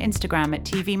Facebook and Instagram at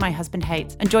TV My Husband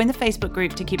Hates and join the Facebook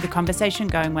group to keep the conversation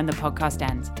going when the podcast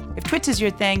ends. If Twitter's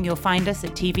your thing, you'll find us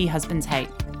at TV Husbands Hate.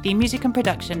 Theme music and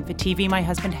production for TV My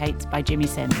Husband Hates by Jimmy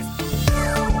Sims.